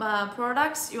of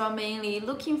products you are mainly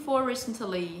looking for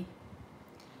recently?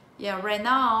 Yeah, right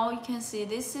now you can see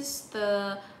this is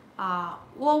the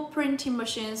wall printing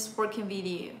machines working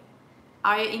video.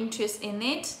 Are you interested in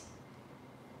it?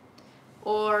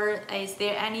 Or is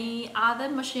there any other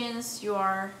machines you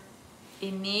are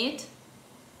in need?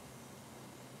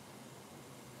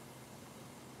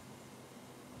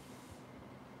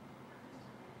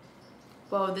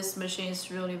 Well, this machine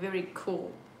is really very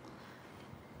cool.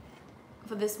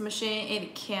 For this machine,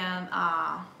 it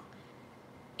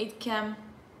can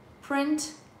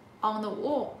print on the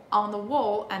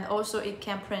wall, and also it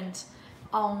can print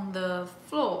on the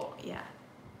floor. Yeah.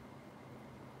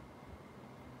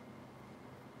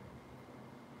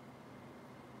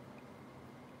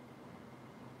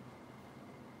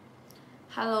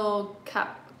 Hello,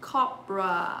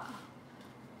 Cobra.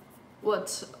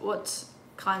 What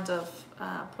kind of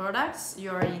products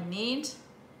you are in need?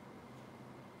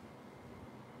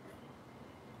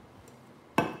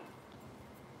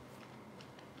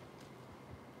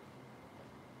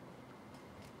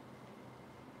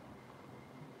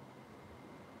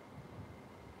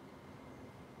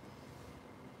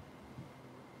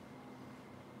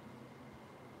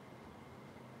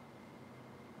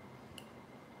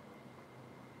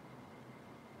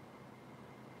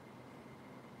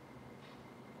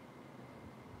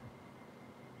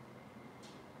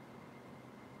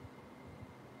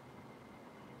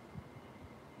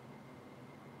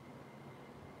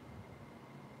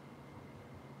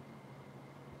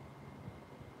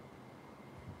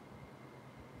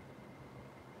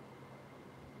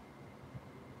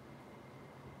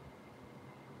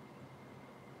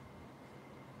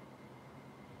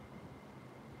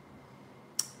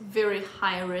 Very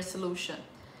high resolution,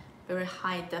 very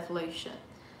high definition.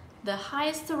 The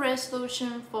highest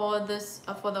resolution for this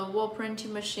for the wall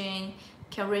printing machine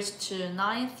can reach to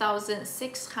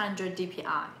 9600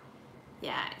 dpi.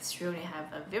 Yeah, it's really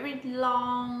have a very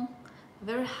long,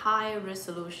 very high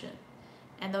resolution,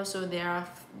 and also there are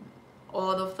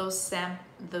all of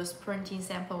those printing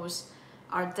samples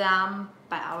are done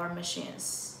by our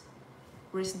machines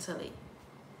recently.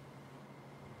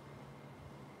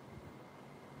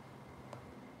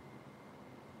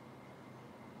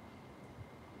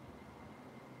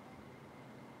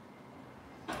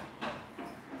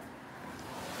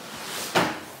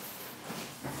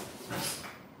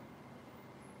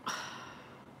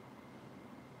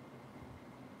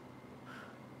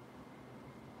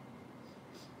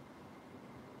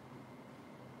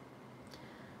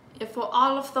 For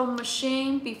all of the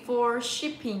machine, before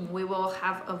shipping, we will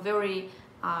have a very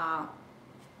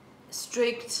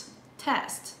strict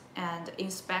test and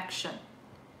inspection.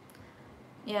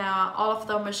 Yeah, all of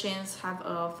the machines have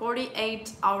a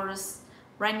 48 hours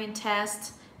running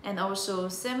test and also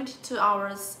 72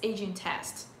 hours aging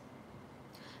test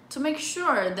to make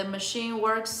sure the machine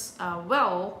works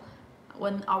well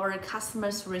when our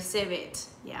customers receive it.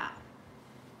 Yeah.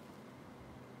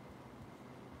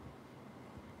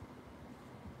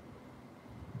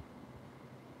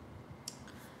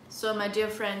 So my dear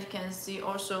friend, you can see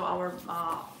also our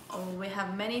we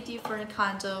have many different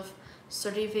kinds of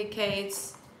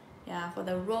certificates. Yeah, for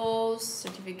the roles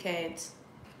certificate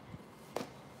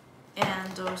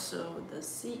and also the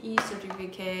CE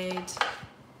certificate.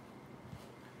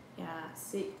 Yeah,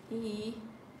 CE.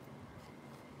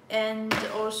 And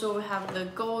also we have the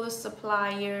gold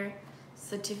supplier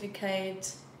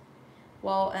certificate.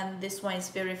 Well, and this one is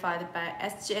verified by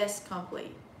SGS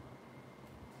company.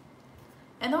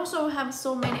 And also we have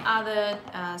so many other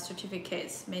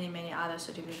certificates, many other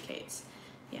certificates.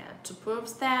 Yeah, to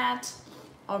prove that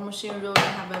our machine really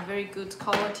have a very good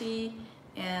quality,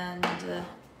 and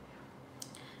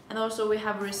also we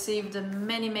have received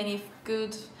many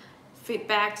good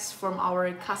feedbacks from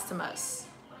our customers.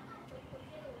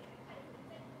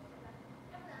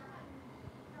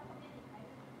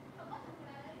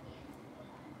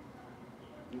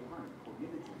 Wuhan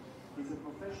Limited is a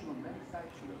professional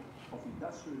manufacturer of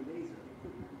industrial laser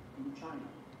equipment in China,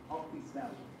 Optics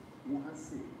Valley, Wuhan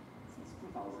City, since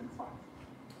 2005.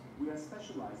 We are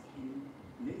specialized in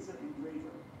laser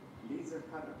engraver, laser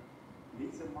cutter,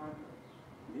 laser marker,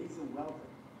 laser welder,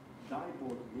 die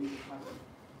board laser cutter,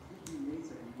 3D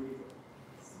laser engraver,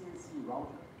 CNC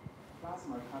router,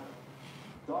 plasma cutter,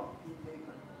 dot pin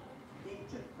maker,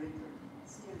 inkjet printer,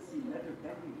 CNC letter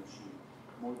bending machine,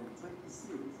 more than 20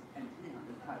 series and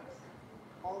 300 types.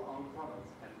 All our products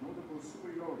have notable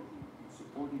superiority in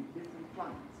supporting different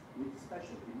clients with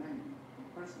special demanding and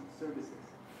personal services.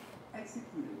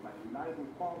 Executed by reliable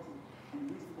quality and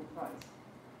reasonable price,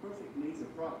 perfect laser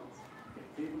products get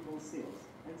favorable sales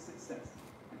and success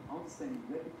and outstanding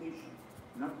reputation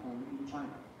not only in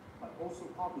China, but also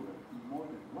popular in more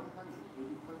than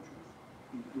 180 countries,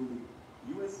 including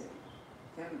USA,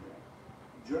 Canada,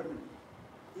 Germany,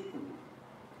 Italy,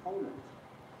 Poland,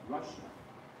 Russia,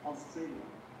 Australia,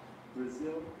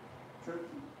 Brazil,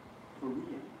 Turkey,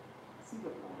 Korea,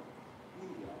 Singapore,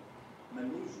 India,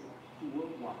 Malaysia, to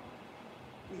worldwide.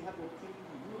 We have obtained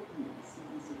a European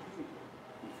CE certificate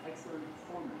with excellent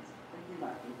performance and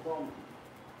reliable quality.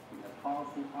 We have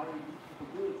powerful R&D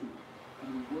capability, and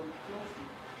we work closely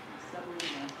with several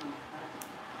national patent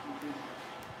applications.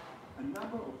 A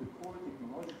number of the core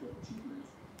technological achievements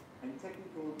and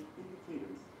technical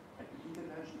indicators at the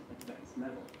international advanced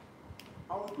level.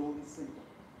 Our goal is simple: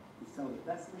 to sell the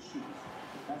best machines at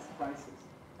the best prices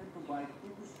and provide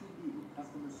industry-leading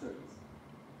customer service.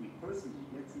 We personally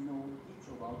get to know each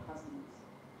of our customers,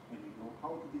 and we know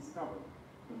how to discover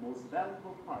the most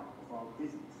valuable part of our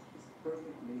business is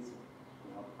perfect laser to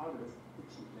help others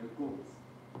achieve their goals.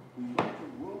 We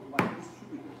welcome worldwide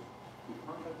distributors who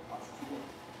contact us today.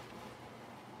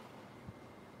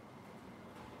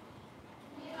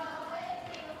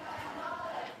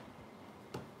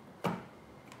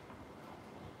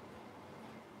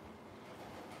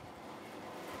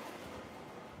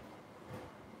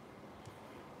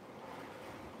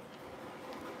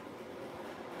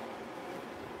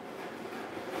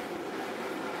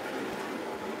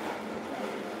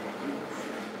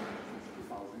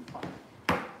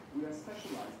 We are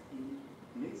specialized in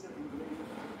laser engraving,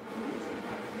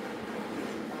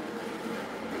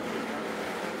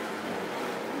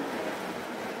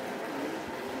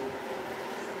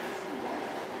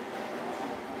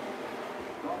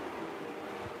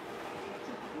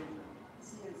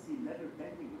 CNC letter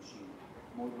bending machine,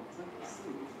 more than 20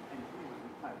 series and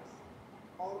 300 types.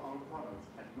 All our products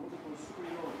have notable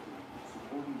superiority in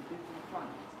supporting different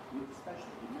clients with special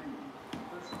demanding and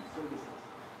personal services.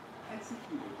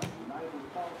 Executed by reliable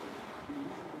quality and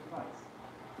reasonable price,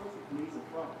 perfect laser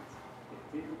products get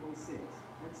favorable sales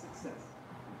and success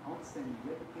and outstanding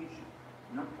reputation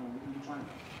not only in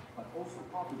China, but also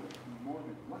popular in more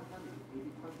than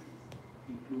 180 countries,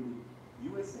 including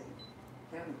USA,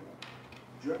 Canada,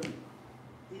 Germany,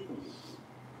 Italy,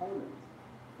 Poland,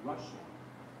 Russia,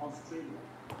 Australia,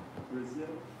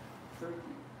 Brazil,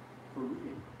 Turkey,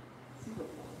 Korea,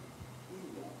 Singapore,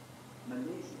 India,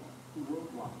 Malaysia, to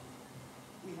worldwide.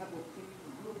 We have obtained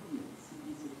a European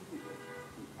CE certificate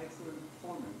with excellent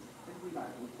performance and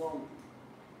reliable quality.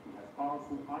 We have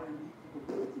powerful R&D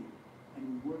capability, and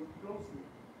we work closely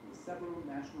with several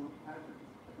national patent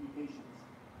applications.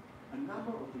 A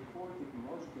number of the core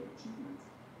technological achievements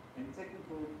and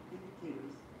technical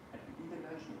indicators at the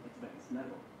international advanced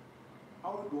level.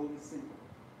 Our goal is simple: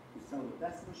 to sell the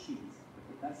best machines at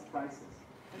the best prices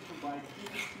and provide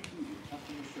industry-leading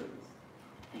customer service.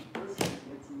 We personally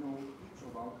get to know each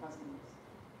of our customers,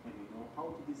 and we know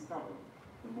how to discover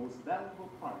the most valuable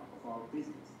part of our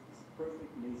business is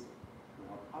perfect laser to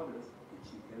help others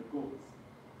achieve their goals.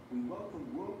 We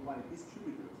welcome worldwide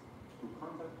distributors who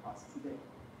contact us today.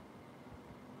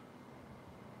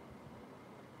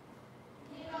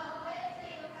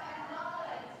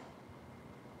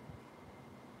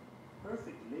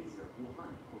 Perfect Laser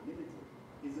Wuhan Co. Limited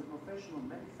is a professional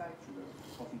manufacturer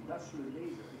of industrial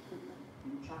laser equipment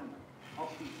in China,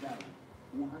 Optics Valley,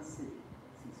 Wuhan City,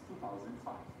 since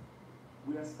 2005.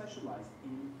 We are specialized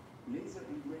in laser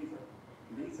engraver,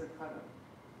 laser cutter,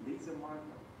 laser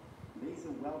marker,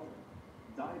 laser welder,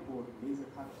 die board laser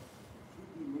cutter,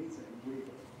 3D laser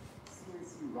engraver,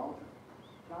 CNC router,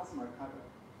 plasma cutter,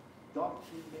 dot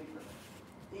key maker,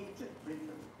 inkjet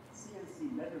printer,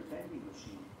 CNC letter bending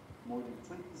machine, more than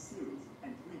 20 series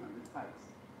and 300 types.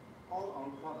 All our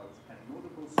products have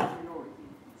notable superiority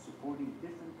in supporting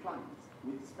different clients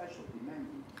with special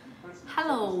demanding and personal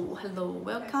Hello,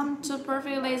 welcome to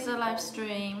Perfect Laser live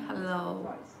stream.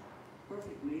 Hello.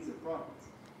 Perfect Laser products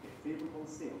get favorable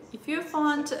sales. If you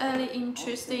find any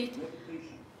interested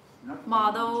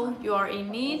model you are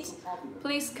in need,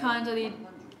 please kindly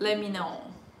let me know.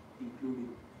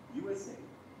 Including USA,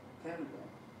 Canada,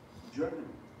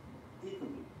 Germany,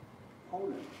 Italy,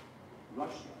 Poland,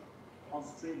 Russia,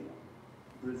 Australia,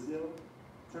 Brazil,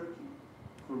 Turkey,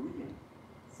 Korea,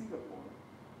 Singapore,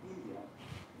 India,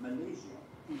 Malaysia,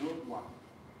 and worldwide.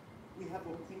 We have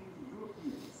obtained the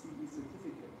European CE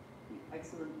certificate with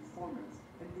excellent performance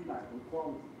and reliable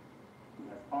quality. We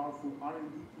have powerful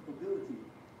R&D capability,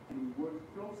 and we work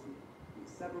closely with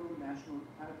several national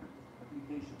patent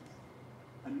applications.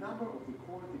 A number of the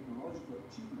core technological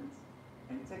achievements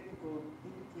and technical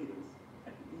indicators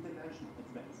at the international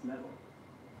advanced level.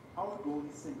 Our goal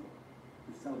is simple: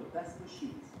 to sell the best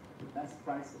machines at the best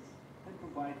prices and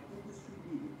provide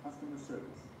industry-leading customer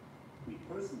service. We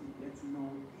personally get to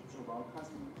know each of our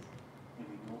customers, and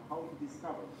we know how to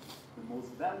discover the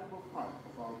most valuable part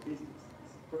of our business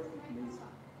is Perfect Laser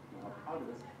to help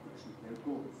others achieve their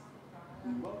goals.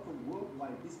 We welcome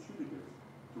worldwide distributors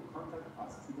to contact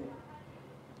us today.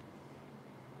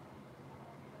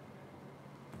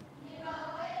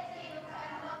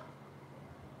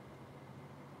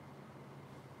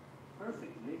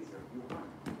 Perfect Laser Wuhan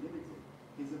Limited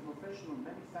is a professional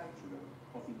manufacturer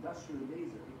of industrial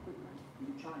laser equipment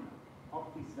in China,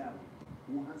 Optics Valley,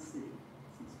 Wuhan City,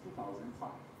 since 2005.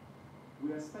 We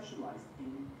are specialized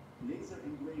in laser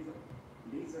engraver,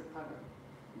 laser cutter,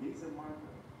 laser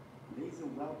marker, laser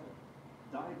welder,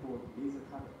 die board laser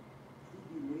cutter,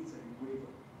 3D laser engraver,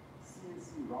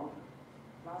 CNC router,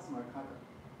 plasma cutter,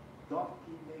 dot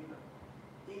key maker,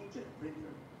 inkjet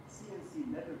printer,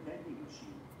 CNC letter bending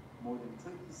machine, more than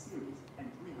 20 series and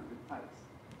 300 types.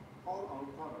 All our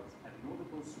products have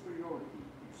notable superiority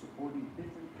in supporting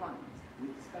different clients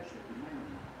with special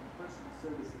demanding and personal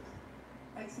services.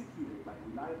 Executed by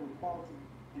reliable quality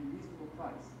and reasonable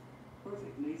price,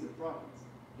 Perfect Laser products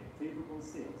get favorable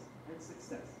sales and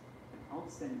success and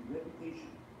outstanding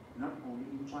reputation not only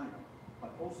in China,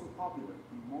 but also popular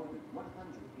in more than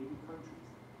 180 countries,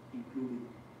 including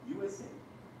USA,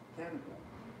 Canada,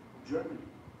 Germany,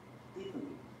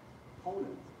 Italy,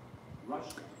 Poland,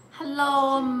 Russia.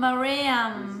 Hello,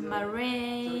 Australia,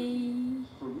 Mariam.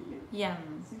 Korea,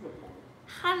 Singapore.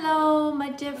 Hello,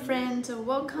 my dear friend.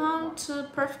 Welcome to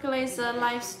Perfect Laser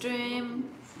live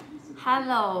stream.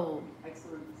 Hello.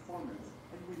 Excellent performance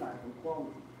and reliable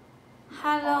quality.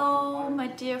 Hello, my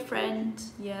dear friend.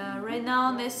 Yeah, right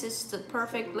now this is the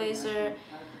Perfect Laser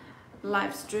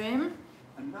live stream.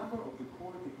 A number of the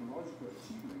core technological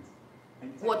achievements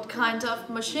and What kind of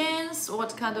machines,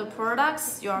 what kind of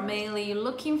products you are mainly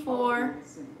looking for?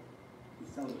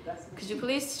 Could you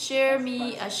please share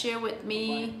with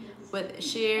me,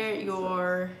 share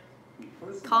your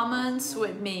comments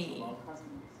with me.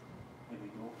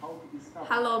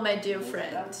 Hello, my dear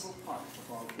friend.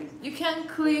 You can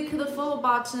click the follow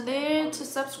button there to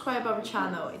subscribe our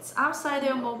channel. It's outside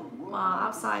your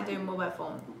mobile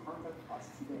phone.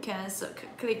 You can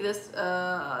click this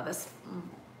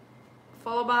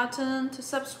follow button to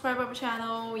subscribe our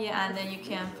channel. Yeah, and then you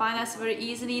can find us very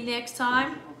easily next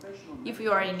time if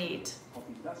you are in need.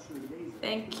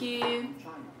 Thank you.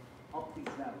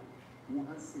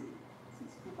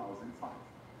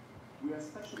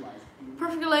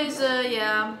 Perfect Laser,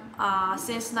 yeah.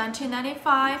 Since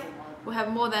 1995, we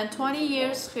have more than 20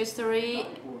 years history,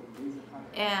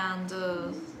 and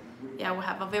yeah, we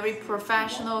have a very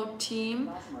professional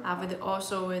team,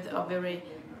 also with a very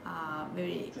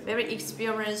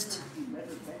experienced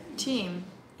team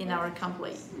in our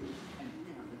company.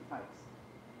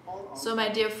 So, my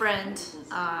dear friend,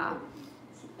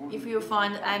 if you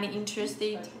find any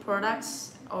interesting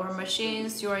products or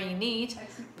machines you are in need,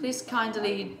 please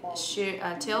kindly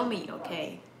share. Tell me,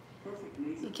 okay?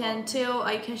 You can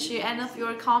share any of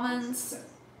your comments.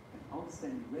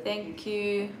 Thank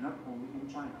you. Not only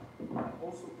in China, but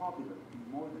also popular in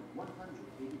more than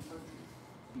 180 countries,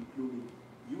 including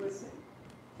USA,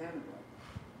 Canada,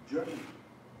 Germany,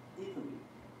 Italy,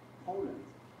 Poland,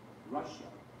 Russia,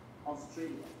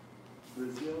 Australia,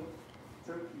 Brazil,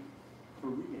 Turkey,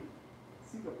 Korea,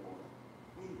 Singapore,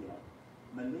 India,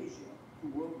 Malaysia to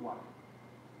worldwide.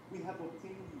 We have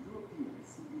obtained the European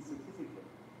CE certificate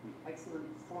with excellent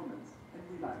performance and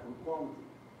reliable quality.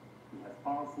 We have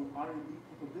powerful R&D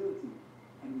capability,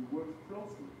 and we work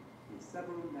closely with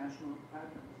several national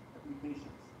patent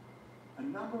applications. A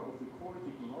number of the core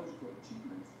technological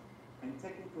achievements and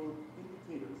technical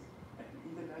indicators at the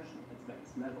international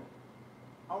advanced level.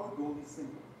 Our goal is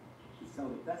simple: to sell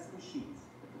the best machines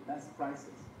at the best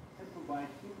prices and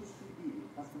provide industry-leading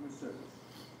customer service.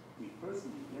 We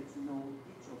personally get to know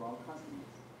each of our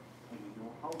customers, and we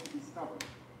know how to discover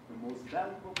the most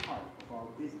valuable part of our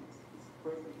business is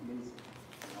perfect laser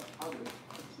and help others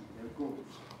achieve their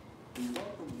goals. We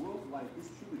welcome worldwide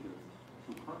distributors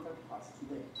to contact us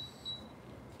today.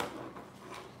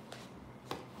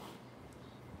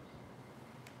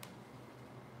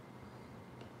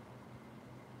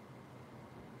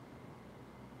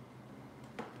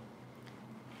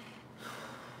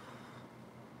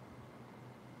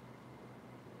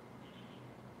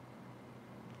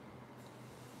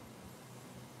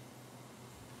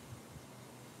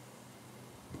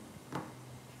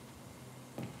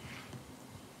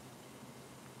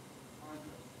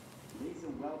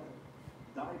 Laser welder,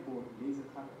 die board laser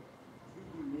cutter,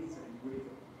 3D laser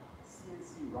engraver,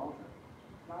 CNC router,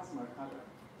 plasma cutter,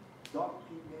 dot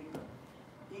pin maker,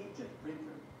 inkjet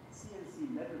printer,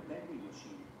 CNC letter bending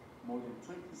machine, more than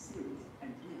 20 series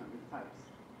and 300 types.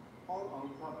 All our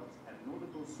products have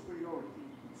notable superiority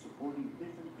in supporting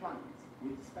different clients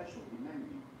with special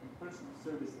demanding and personal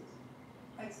services.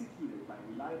 Executed by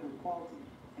reliable quality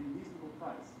and reasonable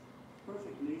price,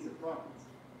 perfect laser products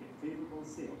get favorable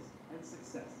sales and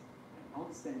success and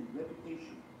outstanding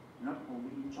reputation not only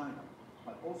in China,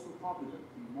 but also popular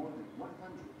in more than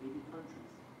 180 countries,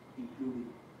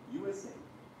 including USA,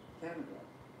 Canada,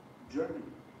 Germany,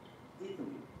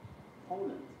 Italy,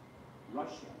 Poland,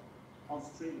 Russia,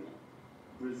 Australia,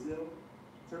 Brazil,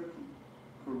 Turkey,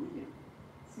 Korea,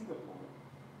 Singapore,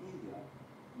 India,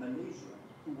 Malaysia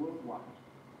to worldwide.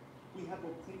 We have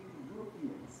obtained the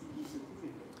European CE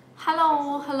certificate.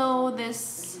 Hello,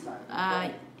 this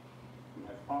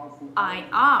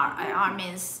IR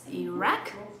means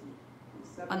Iraq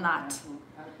or not?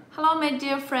 Hello, my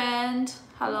dear friend.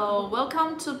 Hello,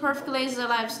 welcome to Perfect Laser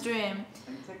live stream.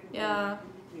 Yeah.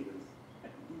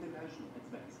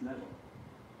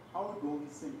 Our goal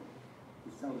is simple: to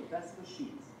sell the best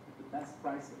machines at the best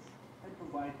prices and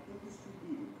provide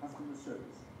industry-leading customer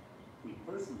service. We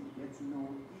personally get to know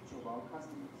each of our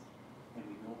customers, and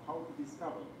we know how to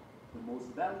discover the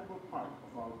most valuable part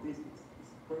of our business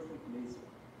is perfect laser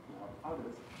to help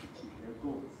others achieve their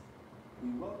goals. We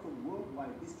welcome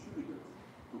worldwide distributors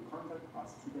to contact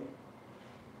us today.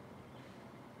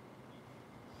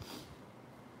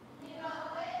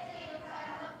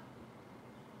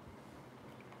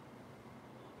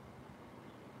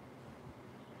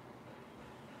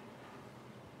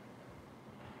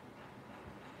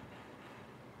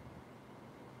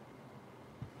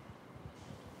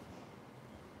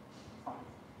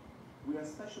 We are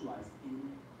specialized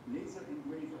in laser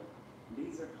engraver,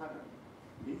 laser cutter,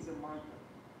 laser marker,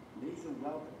 laser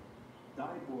welder,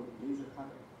 die board laser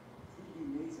cutter,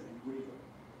 3D laser engraver,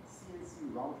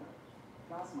 CNC router,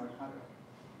 plasma cutter,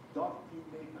 dot pin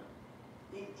maker,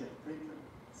 inkjet printer,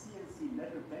 CNC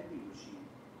letter bending machine,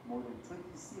 more than 20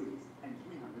 series and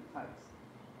 300 types.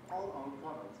 All our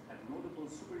products have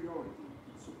notable superiority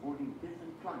in supporting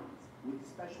different clients with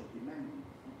special demanding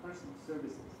and personal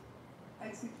services.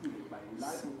 Executed by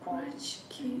reliable quality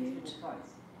and reasonable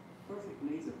price, perfect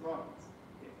laser products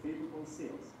get favorable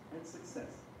sales and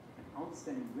success and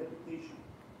outstanding reputation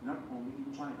not only in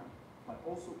China, but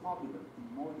also popular in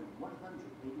more than 180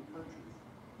 countries,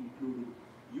 including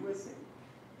USA,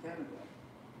 Canada,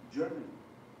 Germany,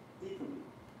 Italy,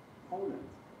 Poland,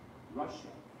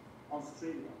 Russia,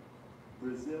 Australia,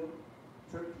 Brazil,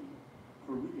 Turkey,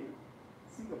 Korea,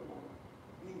 Singapore,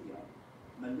 India,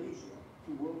 Malaysia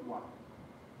to worldwide.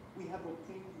 We have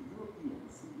obtained the European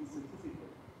CE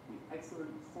certificate with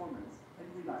excellent performance and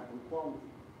reliable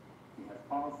quality. We have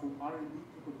powerful R&D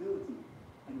capability,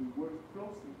 and we work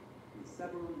closely with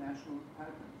several national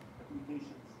patent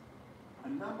applications.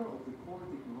 A number of the core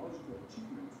technological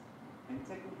achievements and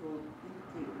technical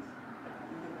indicators at the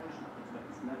international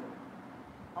advanced level.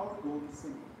 Our goal is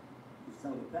simple: to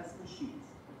sell the best machines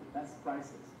at the best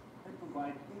prices and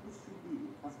provide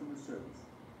industry-leading customer service.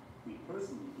 We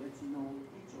personally get to know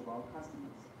each of our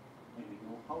customers, and we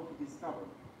know how to discover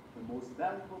the most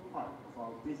valuable part of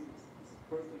our business is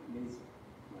perfect laser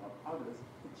to help others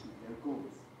achieve their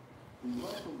goals. We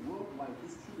welcome worldwide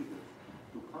distributors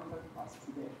to contact us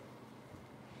today.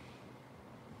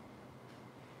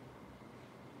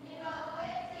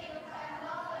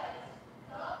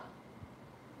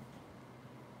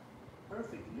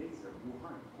 Perfect Laser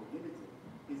Wuhan Co. Limited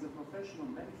is a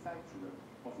professional manufacturer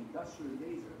of industrial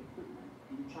laser equipment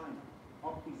in China,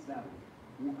 Optics Valley,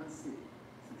 Wuhan City,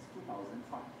 since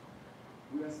 2005.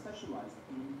 We are specialized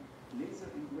in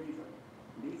laser engraver,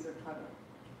 laser cutter,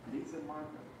 laser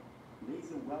marker,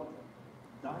 laser welder,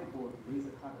 die board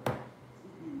laser cutter,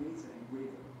 3D laser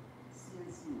engraver,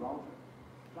 CNC router,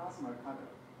 plasma cutter,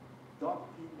 dot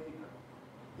pin maker,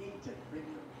 inkjet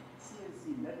printer,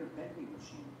 CNC letter bending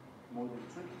machine, more than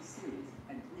 20 series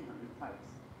and 300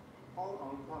 types. All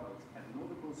our products have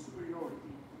notable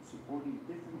superiority in supporting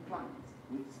different clients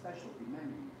with special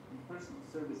demanding and personal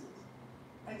services.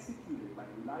 Executed by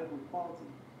reliable quality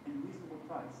and reasonable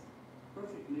price,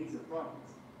 Perfect Laser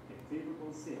products get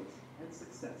favorable sales and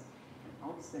success and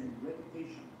outstanding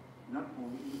reputation not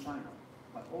only in China,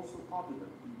 but also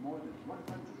popular in more than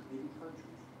 180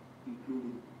 countries,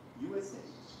 including USA,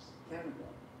 Canada,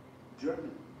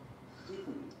 Germany,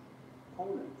 Italy,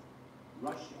 Poland,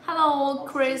 Russia. Hello,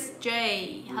 Chris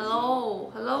J.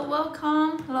 Hello,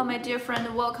 welcome. Hello, my dear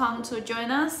friend, welcome to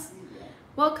join us.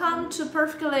 Welcome to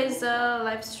Perfect Laser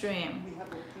live stream.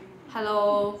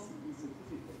 Hello.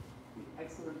 Certificate with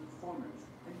excellent performance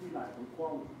and reliable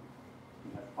quality.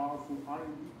 We have powerful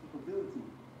R&D capability,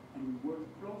 and we work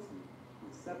closely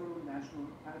with several national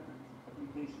patent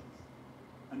applications.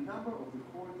 A number of the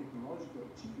core technological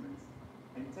achievements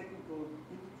and technical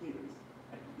indicators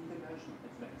at the international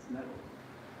advanced level.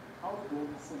 Our goal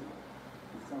is simple: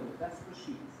 to sell the best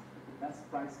machines at the best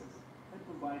prices and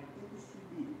provide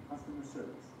industry-leading customer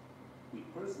service. We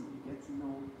personally get to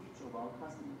know each of our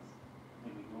customers,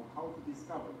 and we know how to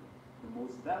discover the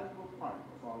most valuable part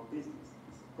of our business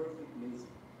is Perfect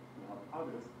Laser to help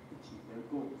others achieve their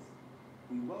goals.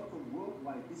 We welcome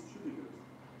worldwide distributors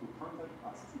to contact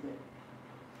us today.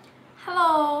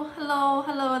 Hello,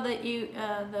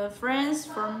 the friends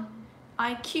from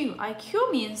IQ.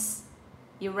 IQ means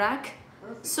Iraq.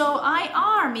 So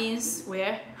IR means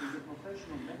where?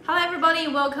 Hello everybody,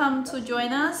 welcome to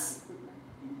join us.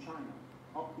 In China,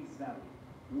 Optics Valley,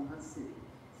 Wuhan City,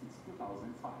 since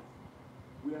 2005.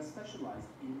 We are specialized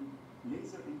in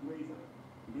laser engraver,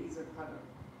 laser cutter,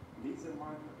 laser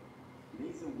marker,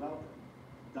 laser welder,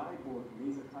 die board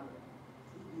laser cutter,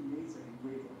 3D laser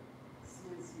engraver,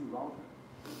 CNC router,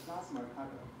 plasma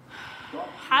cutter.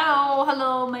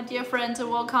 Hello, my dear friends,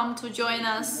 welcome to join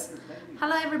us.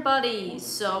 Hello everybody.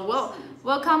 So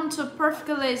welcome to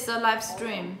Perfect Laser live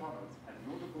stream.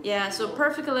 Yeah, so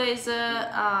Perfect Laser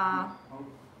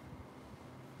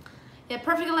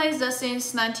Perfect Laser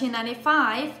since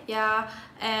 1995. Yeah,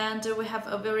 and we have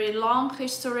a very long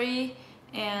history,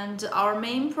 and our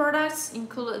main products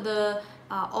include the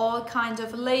all kinds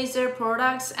of laser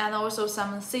products and also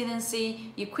some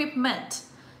CNC equipment.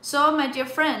 So my dear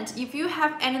friend, if you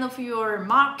have any of your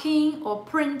marking or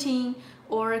printing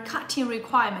or cutting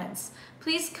requirements,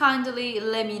 please kindly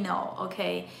let me know,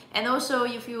 okay? And also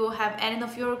if you have any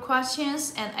of your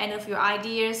questions and any of your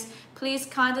ideas, please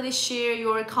kindly share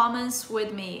your comments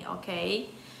with me, okay?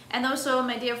 And also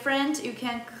my dear friend, you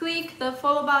can click the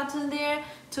follow button there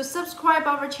to subscribe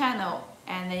our channel,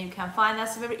 and then you can find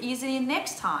us very easily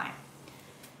next time.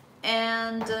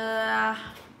 And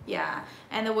yeah,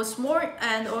 and what's more,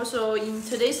 and also in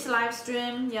today's live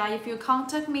stream, yeah, if you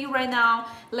contact me right now,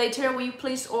 later when you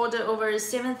place order over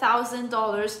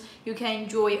 $7,000, you can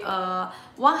enjoy a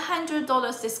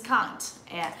 $100 discount.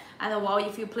 Yeah, and while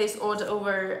if you place order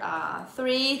over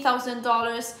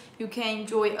 $3,000, you can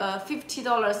enjoy a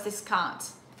 $50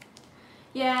 discount.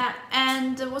 Yeah,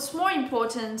 and what's more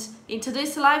important, in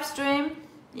today's live stream,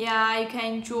 yeah, you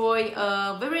can enjoy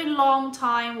a very long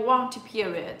time warranty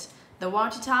period. The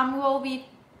warranty time will be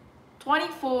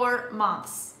 24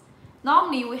 months.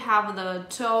 Normally we have the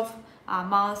 12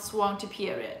 months warranty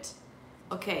period.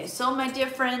 Okay, so my dear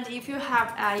friend, if you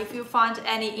have, if you find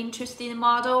any interesting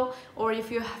model, or if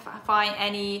you find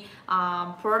any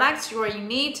products you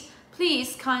need,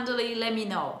 please kindly let me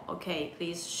know. Okay,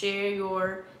 please share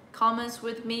your comments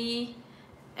with me.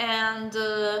 And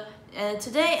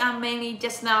today I'm mainly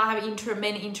just now have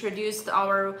mainly introduced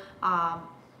our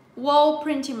wall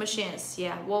printing machines.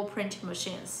 Yeah, wall printing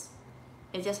machines.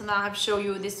 Just now I've shown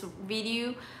you this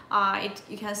video.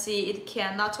 You can see it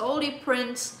can not only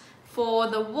print for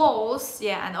the walls,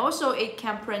 yeah, and also it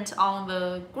can print on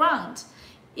the ground.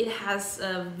 it has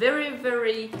a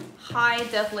very high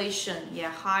definition, yeah,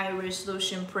 high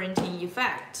resolution printing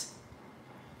effect.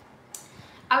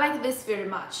 I like this very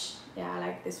much. Yeah, I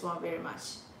like this one very much.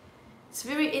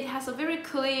 It has a very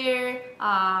clear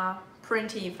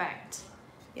printing effect.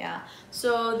 Yeah,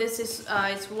 so this is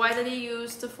it's widely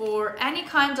used for any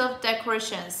kind of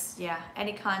decorations. Yeah,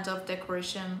 any kind of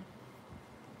decoration.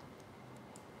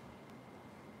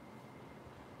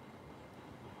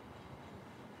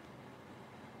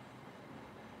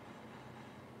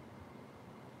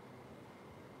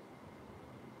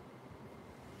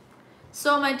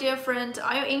 So my dear friend,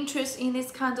 are you interested in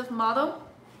this kind of model?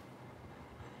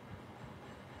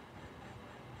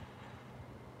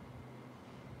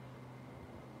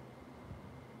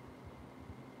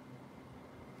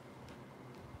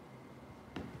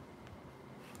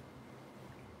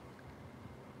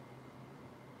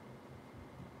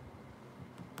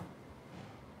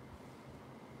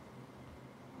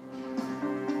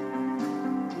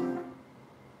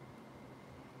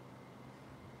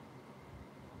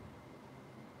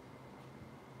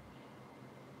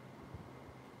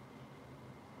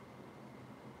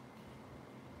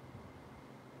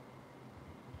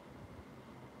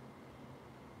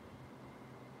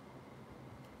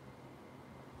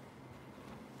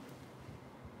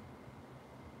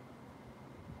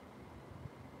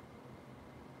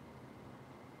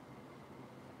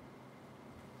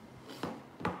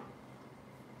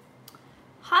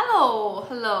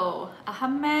 Hello,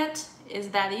 Ahmed, is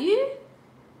that you?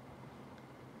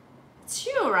 It's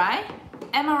you, right?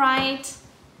 Am I right?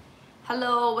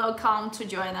 Hello, welcome to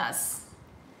join us.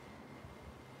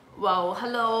 Well,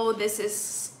 hello, this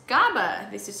is Gaba.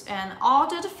 This is an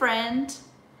ordered friend.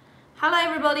 Hello,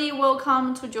 everybody,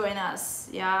 welcome to join us.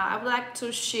 Yeah, I would like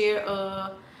to share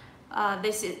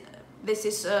this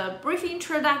is a brief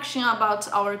introduction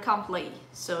about our company.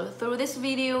 So through this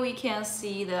video, you can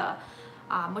see the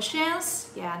machines,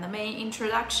 yeah, and the main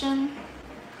introduction,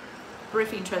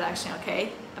 brief introduction, okay,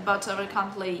 about our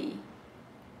company.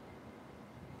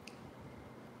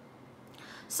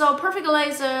 So Perfect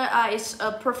Laser is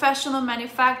a professional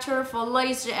manufacturer for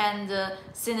laser and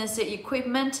CNC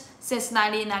equipment since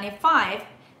 1995.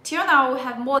 Till now, we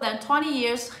have more than 20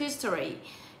 years history.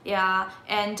 Yeah,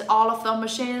 and all of the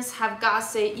machines have got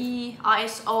CE,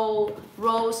 ISO,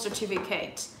 RoHS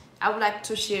certificate. I would like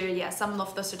to share some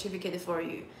of the certificate for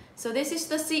you. So this is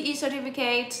the CE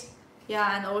certificate,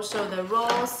 yeah, and also the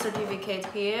RoHS certificate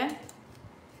here,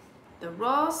 the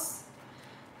RoHS,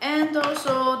 and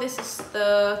also this is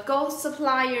the Gold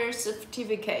Supplier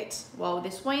certificate. Well,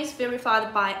 this one is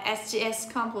verified by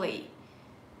SGS company.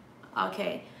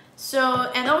 Okay, so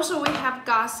and also we have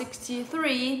got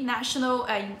 63 national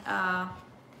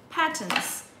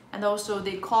patents, and also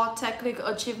the core technical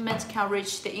achievements can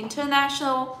reach the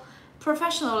international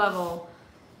professional level.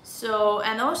 So,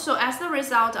 and also as a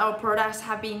result, our products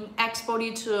have been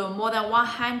exported to more than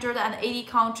 180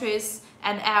 countries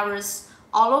and areas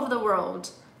all over the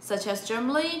world, such as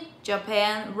Germany,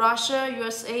 Japan, Russia,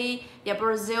 USA,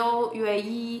 Brazil,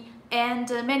 UAE, and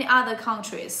many other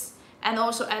countries. And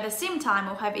also at the same time,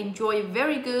 we have enjoyed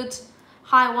very good.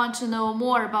 I want to know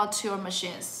more about your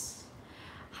machines.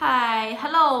 Hi,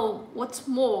 hello, what's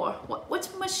more? Which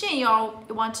machine you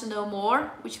want to know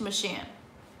more? Which machine?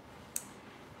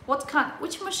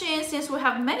 Which machine, since we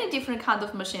have many different kind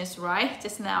of machines, right?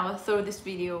 Just now through this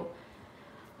video.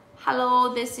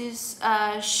 Hello, this is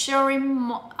Sherry.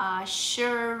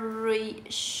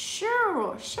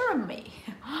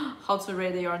 How to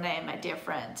read your name, my dear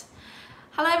friend.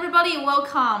 Hello everybody,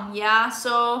 welcome. Yeah,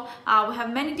 so we have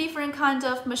many different kinds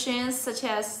of machines, such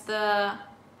as the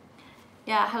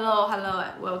hello,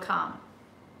 welcome.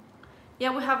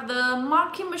 Yeah, we have the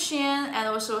marking machine, and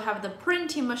also have the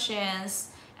printing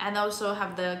machines, and also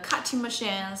have the cutting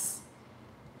machines.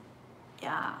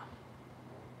 Yeah.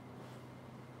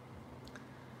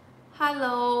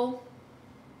 Hello.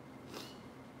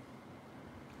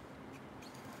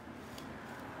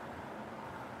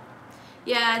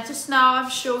 Yeah, just now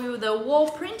I've shown you the wall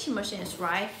printing machines,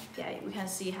 right? Yeah, we can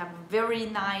see have very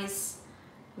nice,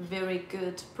 very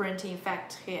good printing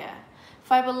effect here.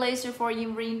 Fiber laser for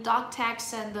enriching dark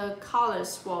text and the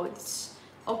colors. Well, it's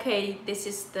okay. This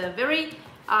is the very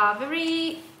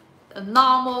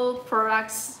normal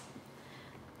products.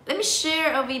 Let me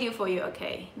share a video for you.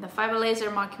 Okay, the fiber laser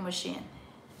marking machine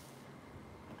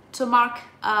to mark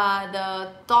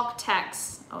the dark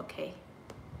text. Okay.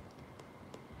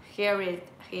 Here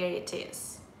it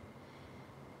is.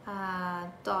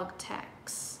 Dog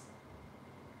tags.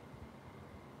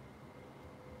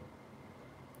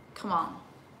 Come on.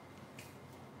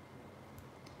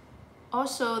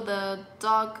 Also the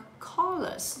dog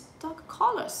collars.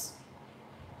 Collars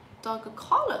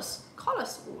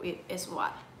is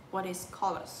what? What is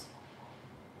collars?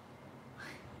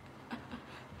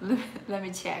 Let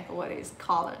me check what is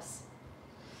collars.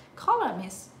 Collar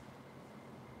means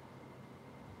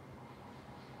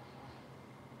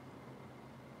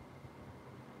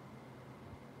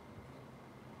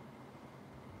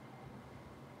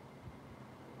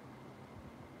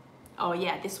oh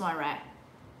yeah, this one, right?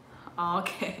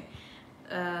 Okay.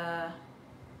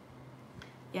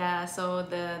 Yeah, so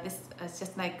this is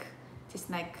just like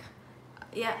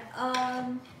yeah.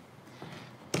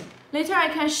 Later I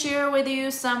can share with you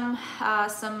some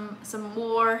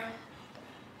more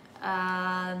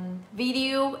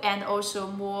video and also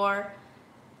more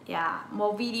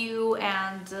video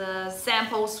and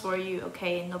samples for you.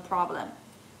 Okay, no problem.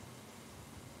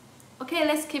 Okay,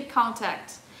 let's keep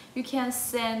contact. You can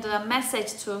send a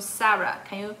message to Sarah.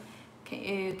 Can you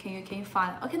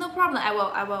find? Okay, no problem.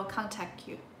 I will contact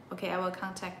you. Okay, I will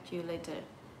contact you later.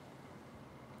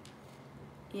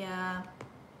 Yeah.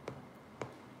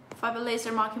 Fiber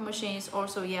laser marking machine is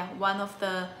also one of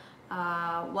the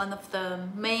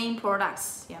main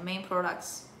products. Yeah, main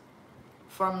products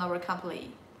from our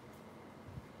company.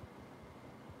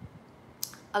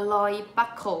 Alloy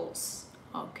buckles.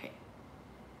 Okay.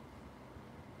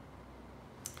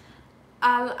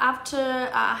 After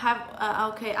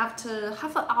after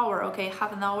half an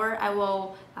hour, I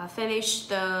will finish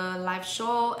the live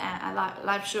show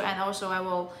and also I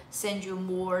will send you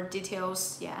more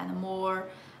details, and more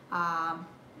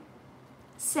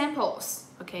samples.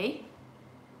 Okay.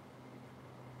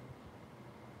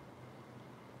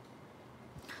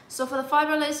 So for the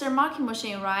fiber laser marking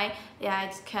machine, right? Yeah,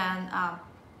 it can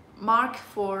mark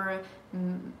for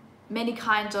many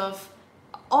kinds of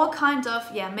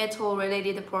metal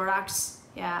related products,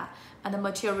 and the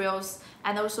materials,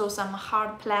 and also some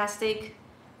hard plastic,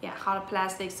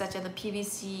 such as the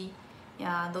PVC,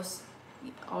 those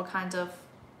all kinds of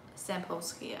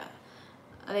samples here.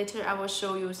 Later I will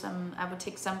show you I will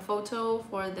take some photo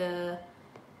for the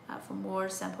for more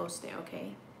samples there.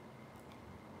 Okay.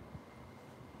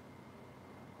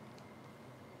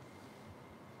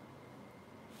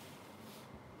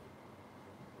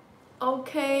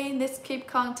 Okay, let's keep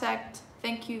contact.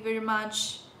 Thank you very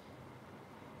much.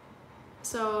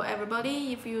 So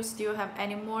everybody, if you still have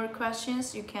any more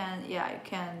questions, you can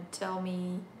tell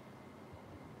me.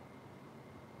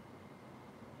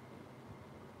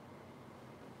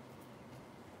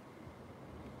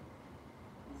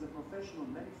 Is a professional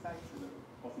manufacturer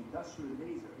of industrial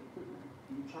laser equipment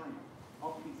in China,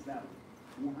 Optics Valley,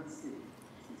 Wuhan City,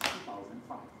 since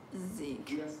 2005.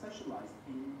 We are specialized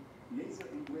in laser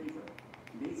engraver,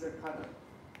 laser cutter,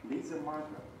 laser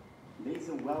marker,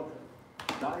 laser welder,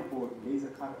 die board laser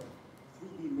cutter,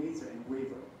 3D laser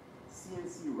engraver,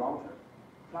 CNC router,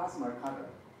 plasma cutter,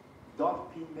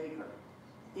 dot pin maker,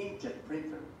 inkjet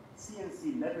printer,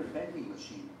 CNC letter bending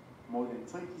machine, more than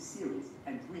 20 series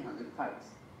and 300 types.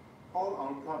 All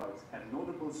our products have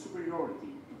notable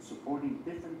superiority in supporting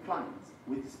different clients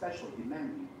with special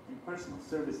demanding and personal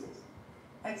services.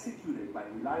 Executed by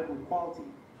reliable quality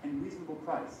and reasonable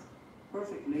price,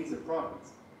 Perfect Laser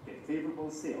products get favorable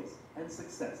sales and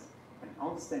success and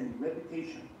outstanding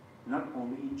reputation not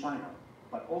only in China,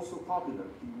 but also popular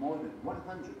in more than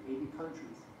 180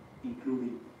 countries,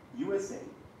 including USA,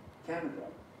 Canada,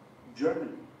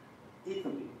 Germany,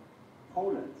 Italy,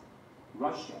 Poland,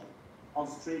 Russia,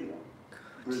 Australia,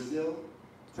 Brazil,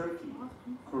 Turkey,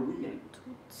 Korea,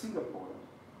 Singapore,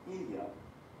 India,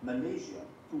 Malaysia,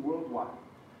 to worldwide.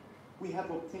 We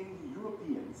have obtained the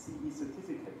European CE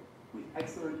certificate with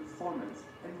excellent performance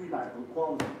and reliable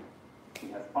quality.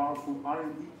 We have powerful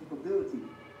R&D capability,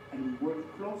 and we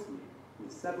work closely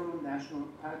with several national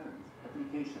patent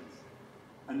applications.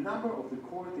 A number of the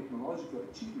core technological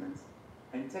achievements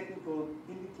and technical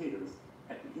indicators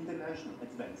at the international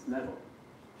advanced level.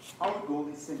 Our goal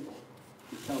is simple: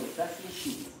 to sell the best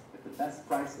machines at the best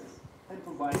prices and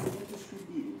provide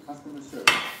industry-leading customer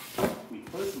service. We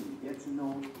personally get to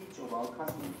know each of our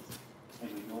customers,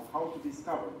 and we know how to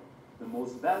discover the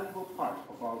most valuable part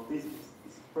of our business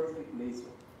is Perfect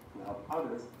Laser to help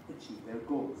others achieve their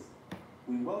goals.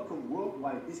 We welcome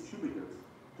worldwide distributors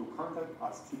to contact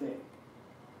us today.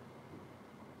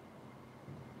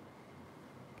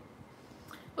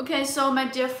 Okay, so my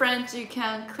dear friends, you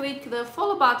can click the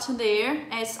follow button there.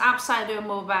 It's upside your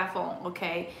mobile phone,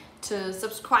 okay, to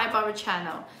subscribe our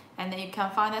channel, and then you can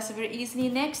find us very easily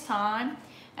next time.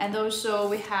 And also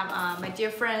we have my dear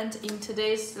friend in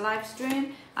today's live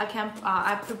stream.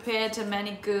 I prepared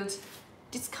many good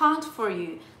discount for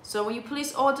you. So when you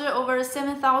place order over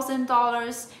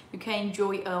 $7,000, you can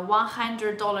enjoy a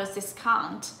 $100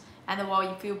 discount. And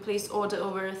while if you place order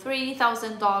over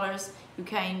 $3,000, you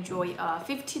can enjoy a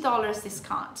 $50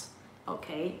 discount.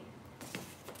 Okay.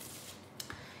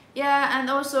 Yeah, and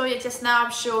also just now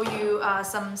show you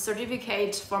some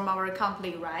certificate from our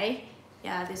company, right?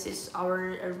 Yeah, this is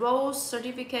our ROSE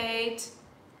certificate.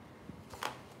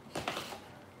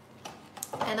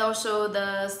 And also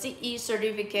the CE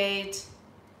certificate.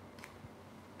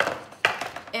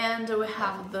 And we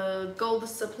have the gold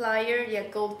supplier, yeah,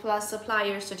 gold plus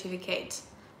supplier certificate.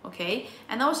 Okay,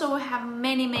 and also we have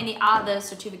many other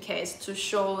certificates to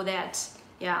show that,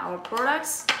 yeah, our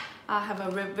products have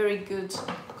a very good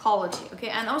quality. Okay,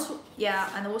 and also, yeah,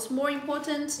 and what's more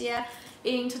important, yeah,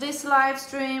 in today's live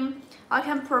stream, I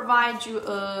can provide you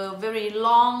a very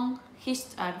long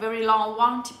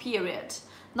warranty period.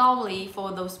 Normally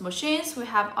for those machines, we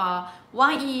have a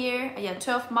 1 year, yeah,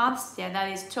 12 months, yeah,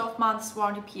 that is 12 months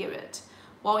warranty period.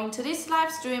 While in today's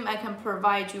live stream, I can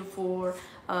provide you for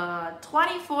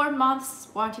 24 months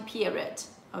warranty period,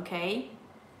 okay?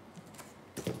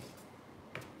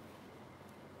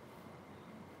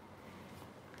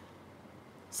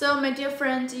 So my dear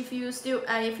friends, if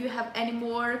you have any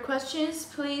more questions,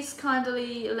 please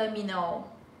kindly let me know.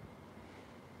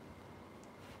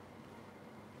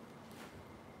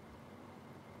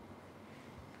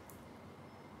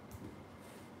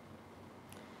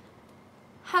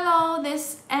 Hello,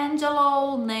 this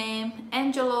Angelo name,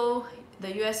 Angelo,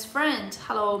 the US friend.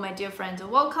 Hello, my dear friend.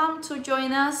 Welcome to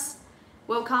join us.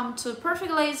 Welcome to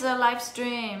Perfect Laser live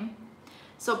stream.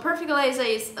 So Perfect Laser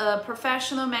is a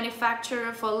professional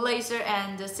manufacturer for laser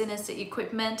and CNC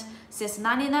equipment since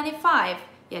 1995.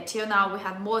 Yeah, till now we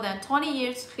have more than 20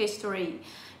 years history.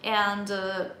 And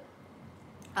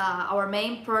our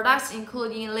main products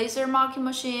including laser marking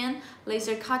machine,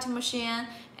 laser cutting machine,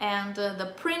 and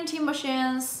the printing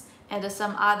machines, and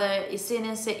some other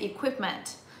CNC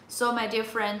equipment. So my dear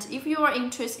friend, if you are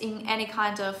interested in any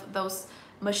kind of those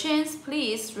machines,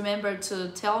 please remember to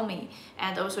tell me.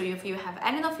 And also if you have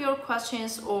any of your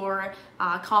questions or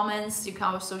comments, you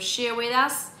can also share with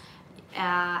us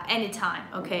anytime,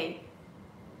 okay?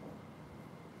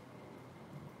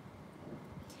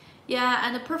 Yeah,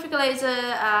 and the Perfect Laser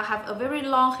have a very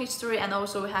long history, and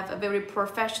also we have a very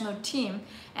professional team.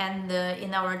 And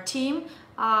in our team,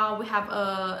 we have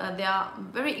they are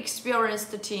very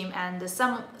experienced team, and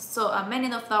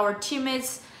many of our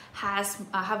teammates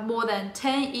have more than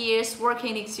 10 years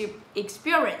working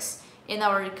experience in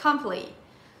our company.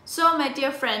 So my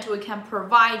dear friend, we can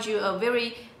provide you a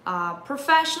very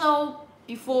professional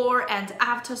before and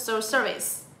after sales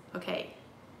service, okay?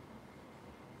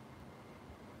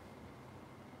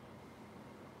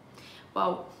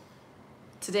 Well,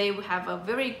 today we have a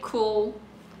very cool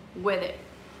weather.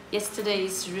 Yesterday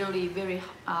is really very,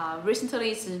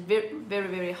 recently it's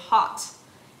very hot.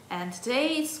 And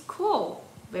today it's cool,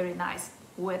 very nice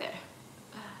weather.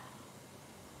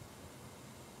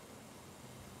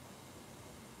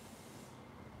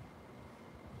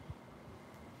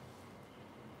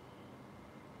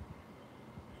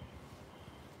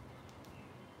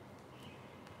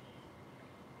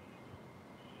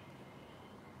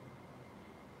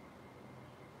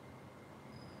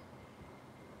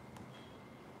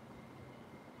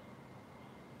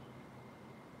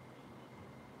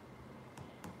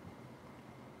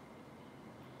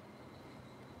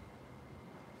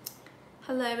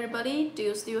 Hello everybody, do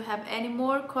you still have any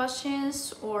more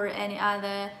questions or any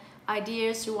other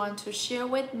ideas you want to share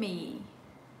with me?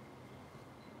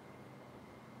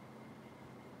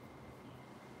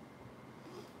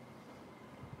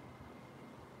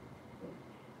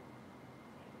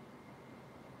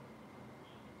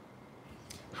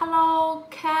 Hello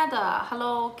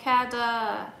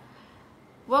Kada,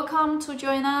 welcome to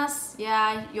join us.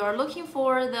 Yeah, you're looking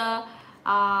for the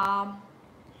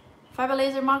fiber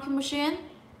laser marking machine.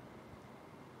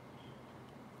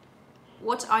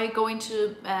 What are you going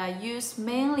to use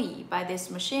mainly by this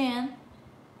machine?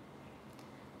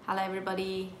 Hello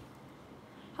everybody.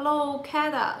 Hello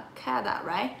Kada,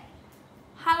 right?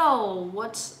 Hello,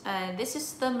 this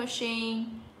is the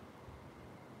machine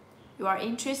you are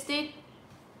interested?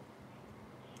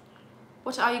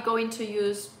 What are you going to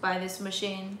use by this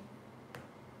machine?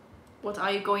 What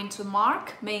are you going to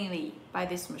mark mainly by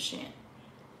this machine?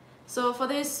 So for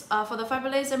this, for the fiber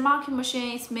laser marking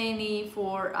machine, it's mainly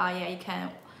for, you can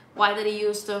widely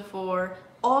used for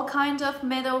all kinds of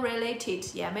metal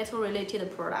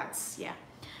related products, yeah.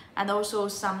 And also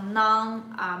some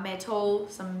non-metal,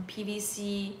 some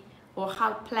PVC or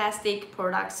hard plastic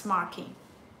products marking.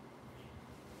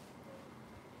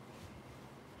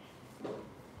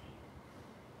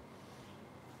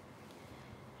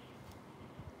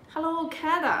 Hello,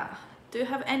 Kada. Do you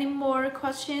have any more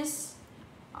questions?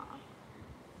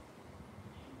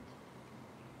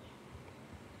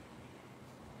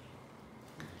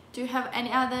 Do you have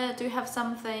any other? Do you have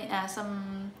something?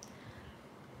 Some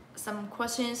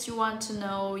questions you want to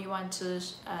know? You want to?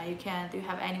 You can. Do you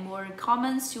have any more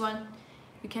comments you want?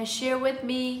 You can share with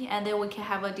me, and then we can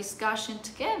have a discussion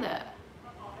together.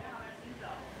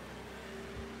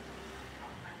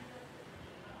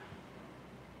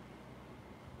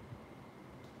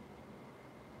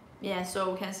 Yeah,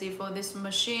 so we can see for this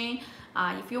machine,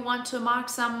 if you want to mark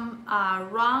some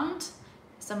round,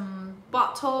 some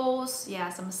bottles, yeah,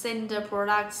 some cylinder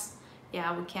products,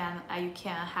 yeah, we can you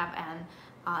can have an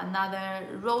another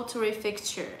rotary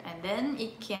fixture, and then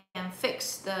it can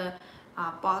fix the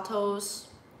bottles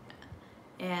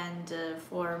and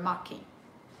for marking.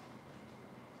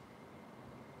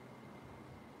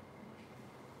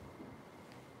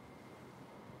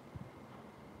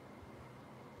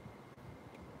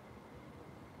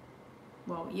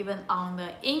 Well, even on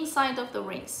the inside of the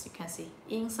rings, you can see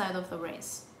inside of the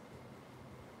rings.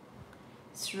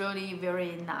 It's really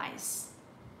very nice.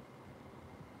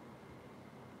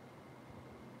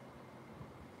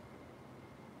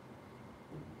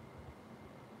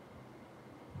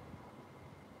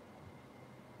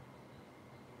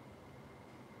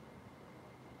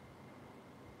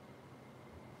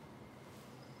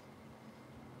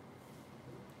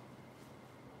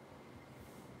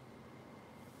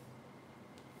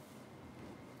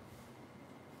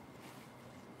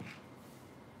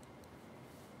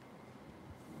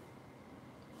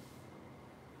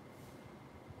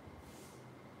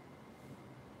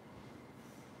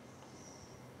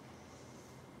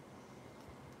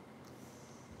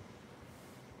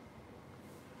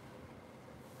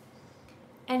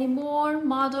 Any more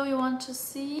model you want to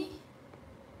see?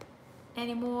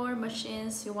 Any more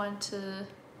machines you want to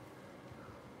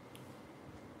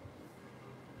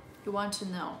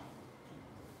know?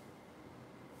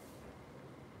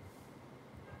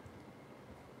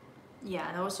 Yeah,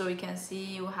 and also you can see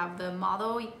you have the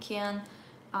model. It can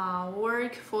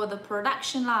work for the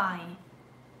production line,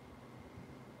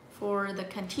 for the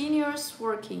continuous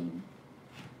working.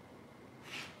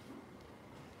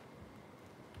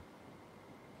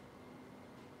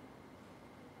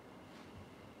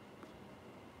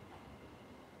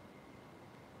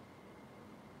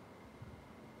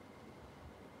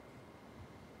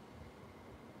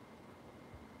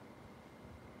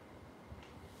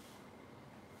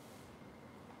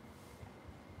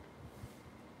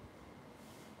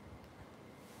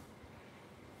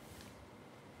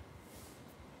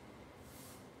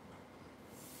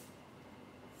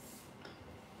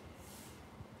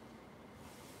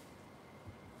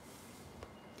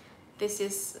 This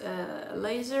is a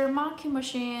laser marking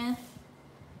machine.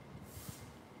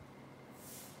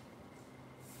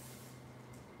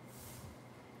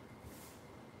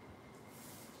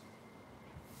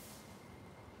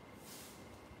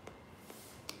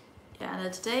 Yeah,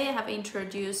 and today I have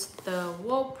introduced the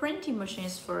wall printing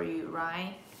machines for you,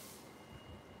 right?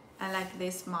 I like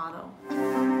this model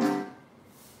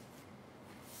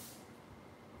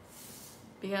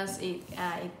because it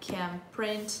can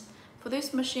print. For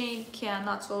this machine, it can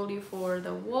not only for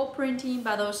the wall printing,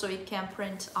 but also it can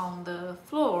print on the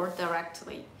floor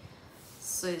directly.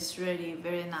 So it's really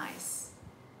very nice.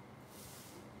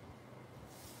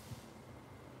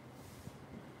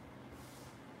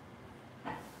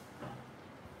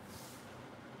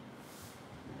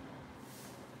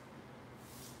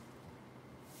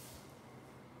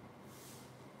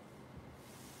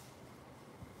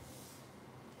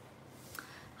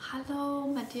 Hello,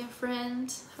 my dear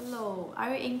friend. Hello.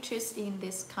 Are you interested in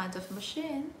this kind of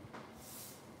machine?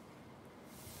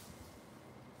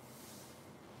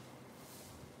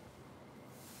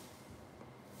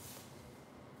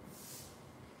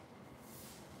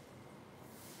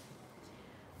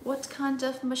 What kind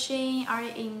of machine are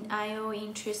you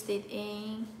interested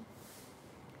in?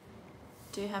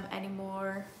 Do you have any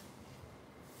more?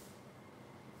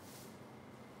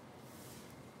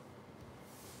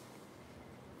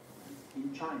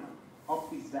 In China,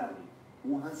 Optis Valley,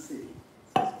 Wuhan City,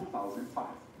 since 2005.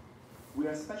 We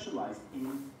are specialized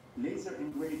in laser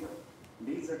engraver,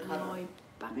 laser cutter,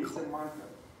 laser marker,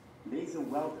 laser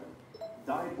welder,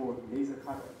 die board laser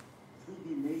cutter,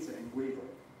 3D laser engraver,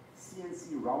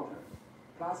 CNC router,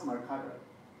 plasma cutter,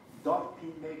 dot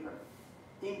pin maker,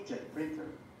 inkjet printer,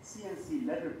 CNC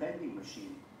letter bending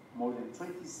machine, more than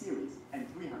 20 series and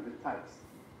 300 types.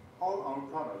 All our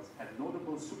products have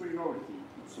notable superiority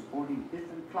in supporting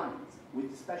different clients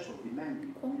with special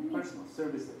demanding and personal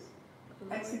services,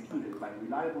 executed by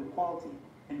reliable quality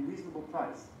and reasonable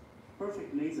price.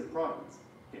 Perfect Laser products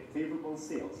get favorable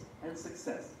sales and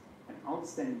success and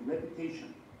outstanding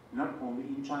reputation not only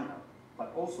in China,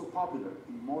 but also popular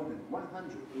in more than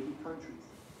 180 countries,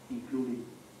 including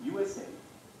USA,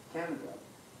 Canada,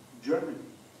 Germany,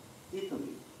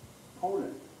 Italy,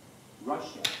 Poland,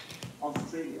 Russia,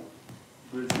 Australia,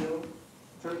 Brazil,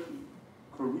 Turkey,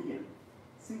 Korea,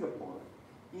 Singapore,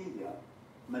 India,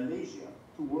 Malaysia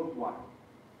to worldwide.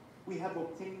 We have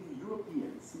obtained the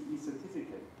European CE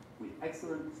certificate with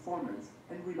excellent performance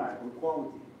and reliable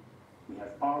quality. We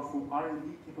have powerful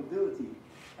R&D capability,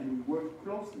 and we work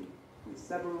closely with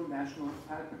several national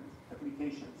patent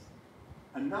applications.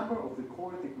 A number of the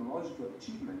core technological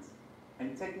achievements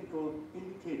and technical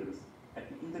indicators at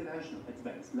the international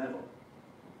advanced level.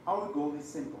 Our goal is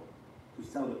simple: to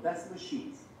sell the best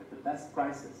machines at the best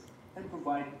prices and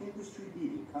provide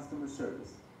industry-leading customer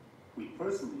service. We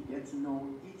personally get to know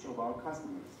each of our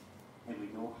customers, and we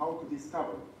know how to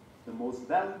discover the most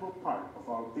valuable part of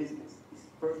our business is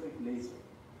Perfect Laser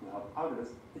to help others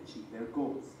achieve their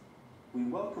goals. We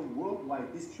welcome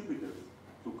worldwide distributors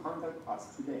to contact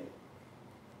us today.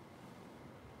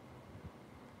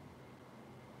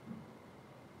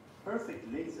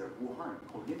 Perfect Laser Wuhan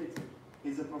Co. Limited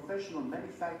is a professional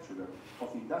manufacturer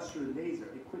of industrial laser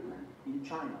equipment in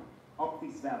China,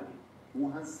 Optics Valley,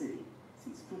 Wuhan City,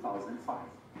 since 2005.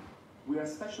 We are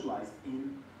specialized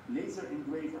in laser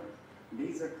engraver,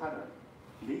 laser cutter,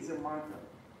 laser marker,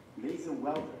 laser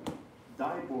welder,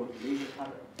 die board laser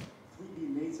cutter,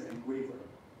 3D laser engraver,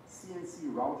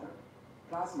 CNC router,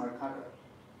 plasma cutter,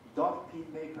 dot pin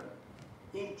maker,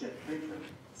 inkjet printer,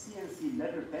 CNC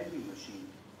letter bending machine,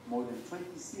 more than 20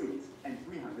 series and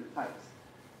 300 types.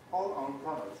 All our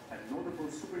products have notable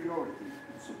superiority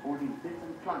in supporting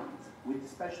different clients with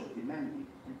special demanding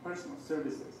and personal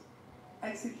services.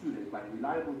 Executed by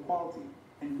reliable quality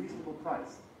and reasonable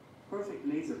price, Perfect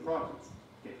Laser products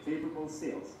get favorable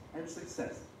sales and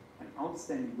success and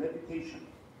outstanding reputation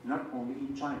not only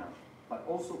in China, but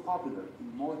also popular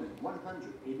in more than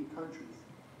 180 countries,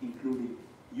 including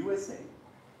USA,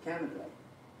 Canada,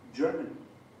 Germany,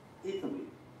 Italy,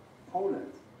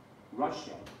 Poland,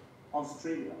 Russia,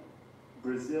 Australia,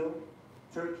 Brazil,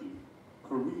 Turkey,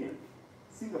 Korea,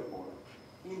 Singapore,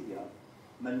 India,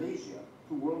 Malaysia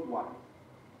to worldwide.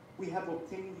 We have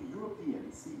obtained the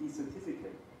European CE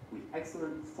certificate with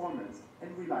excellent performance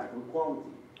and reliable quality.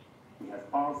 We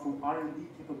have powerful R&D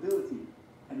capability,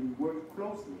 and we work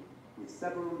closely with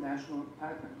several national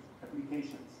patent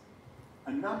applications.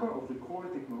 A number of the core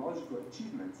technological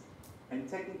achievements and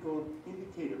technical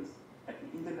indicators at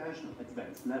the international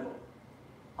advanced level.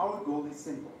 Our goal is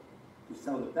simple: to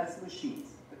sell the best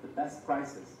machines at the best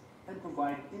prices and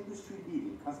provide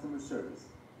industry-leading customer service.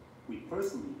 We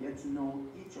personally get to know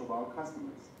each of our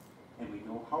customers, and we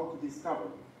know how to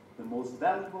discover the most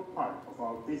valuable part of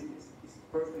our business is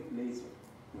Perfect Laser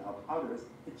to help others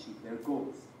achieve their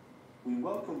goals. We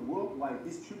welcome worldwide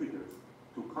distributors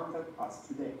to contact us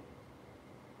today.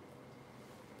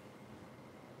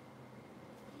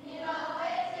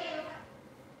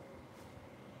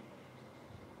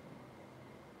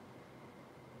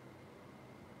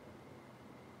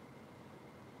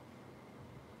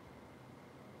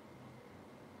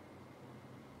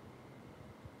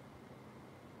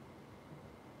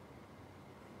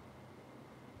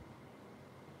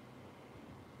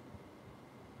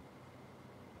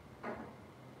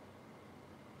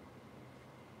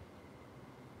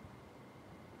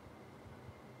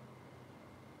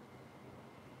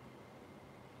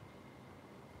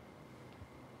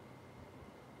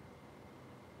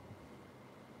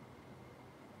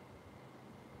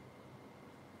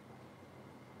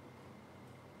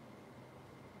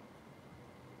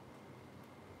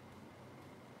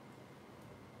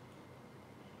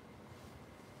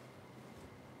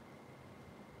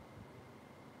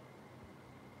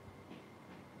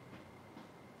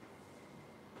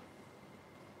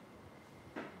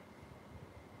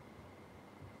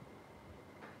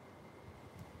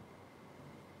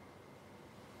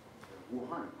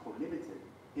 Wuhan Co. Limited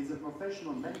is a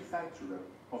professional manufacturer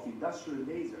of industrial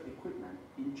laser equipment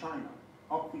in China,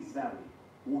 Optics Valley,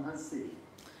 Wuhan City.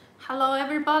 Hello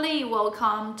everybody,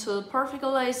 welcome to Perfect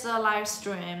Laser live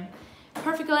stream.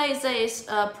 Perfect Laser is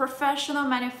a professional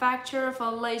manufacturer for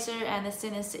laser and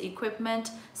CNC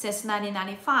equipment since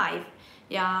 1995.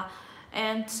 Yeah,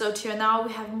 and so till now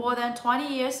we have more than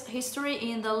 20 years history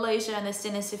in the laser and the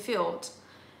CNC field.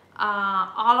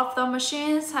 All of the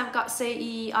machines have got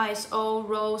CE, ISO,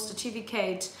 RoHS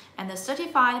certificate and are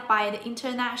certified by the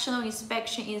International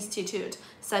Inspection Institute,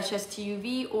 such as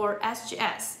TÜV or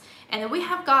SGS. And we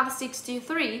have got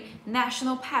 63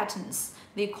 national patents,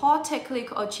 the core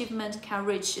technical achievement can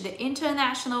reach the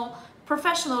international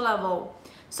professional level.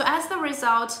 So as the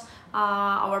result,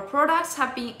 our products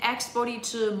have been exported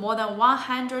to more than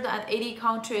 180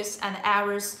 countries and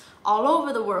areas all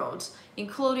over the world,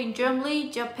 including Germany,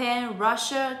 Japan,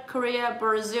 Russia, Korea,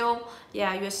 Brazil,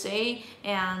 USA,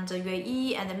 and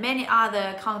UAE, and many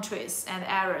other countries and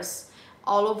areas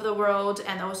all over the world,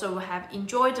 and also have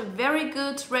enjoyed very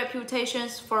good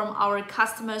reputations from our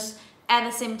customers at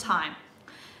the same time.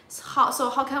 So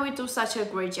how can we do such a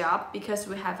great job? Because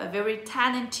we have a very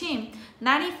talented team.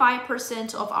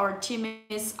 95% of our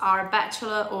teammates are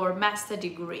bachelor or master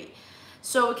degree.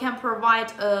 So we can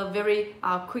provide a very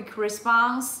quick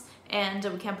response, and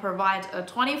we can provide a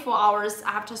 24 hours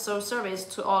after sales service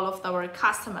to all of our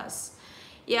customers.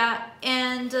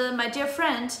 And my dear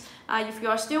friend, if you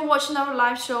are still watching our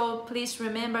live show, please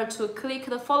remember to click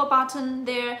the follow button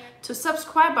there to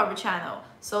subscribe our channel,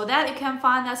 so that you can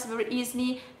find us very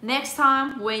easily next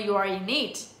time when you are in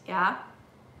need.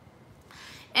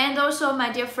 And also,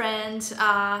 my dear friend,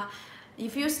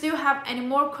 if you still have any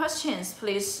more questions,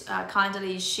 please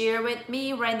kindly share with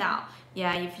me right now.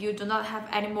 If you do not have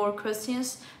any more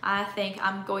questions, I think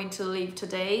I'm going to leave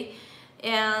today.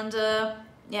 And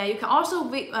you can also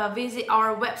visit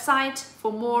our website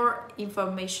for more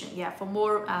information, for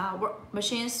more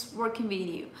machines working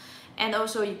video, and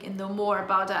also you can know more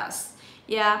about us.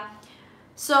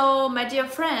 So my dear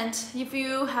friend, if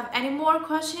you have any more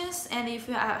questions, and if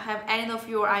you have any of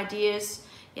your ideas,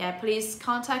 please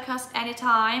contact us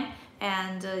anytime.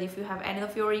 And if you have any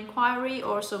of your inquiry,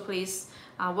 also please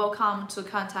welcome to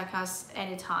contact us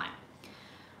anytime.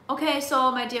 Okay,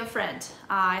 so my dear friend,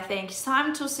 I think it's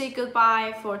time to say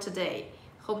goodbye for today.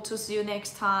 Hope to see you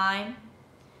next time.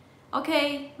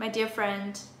 Okay, my dear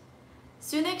friend,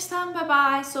 see you next time. Bye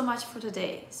bye. So much for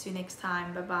today. See you next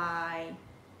time. Bye bye.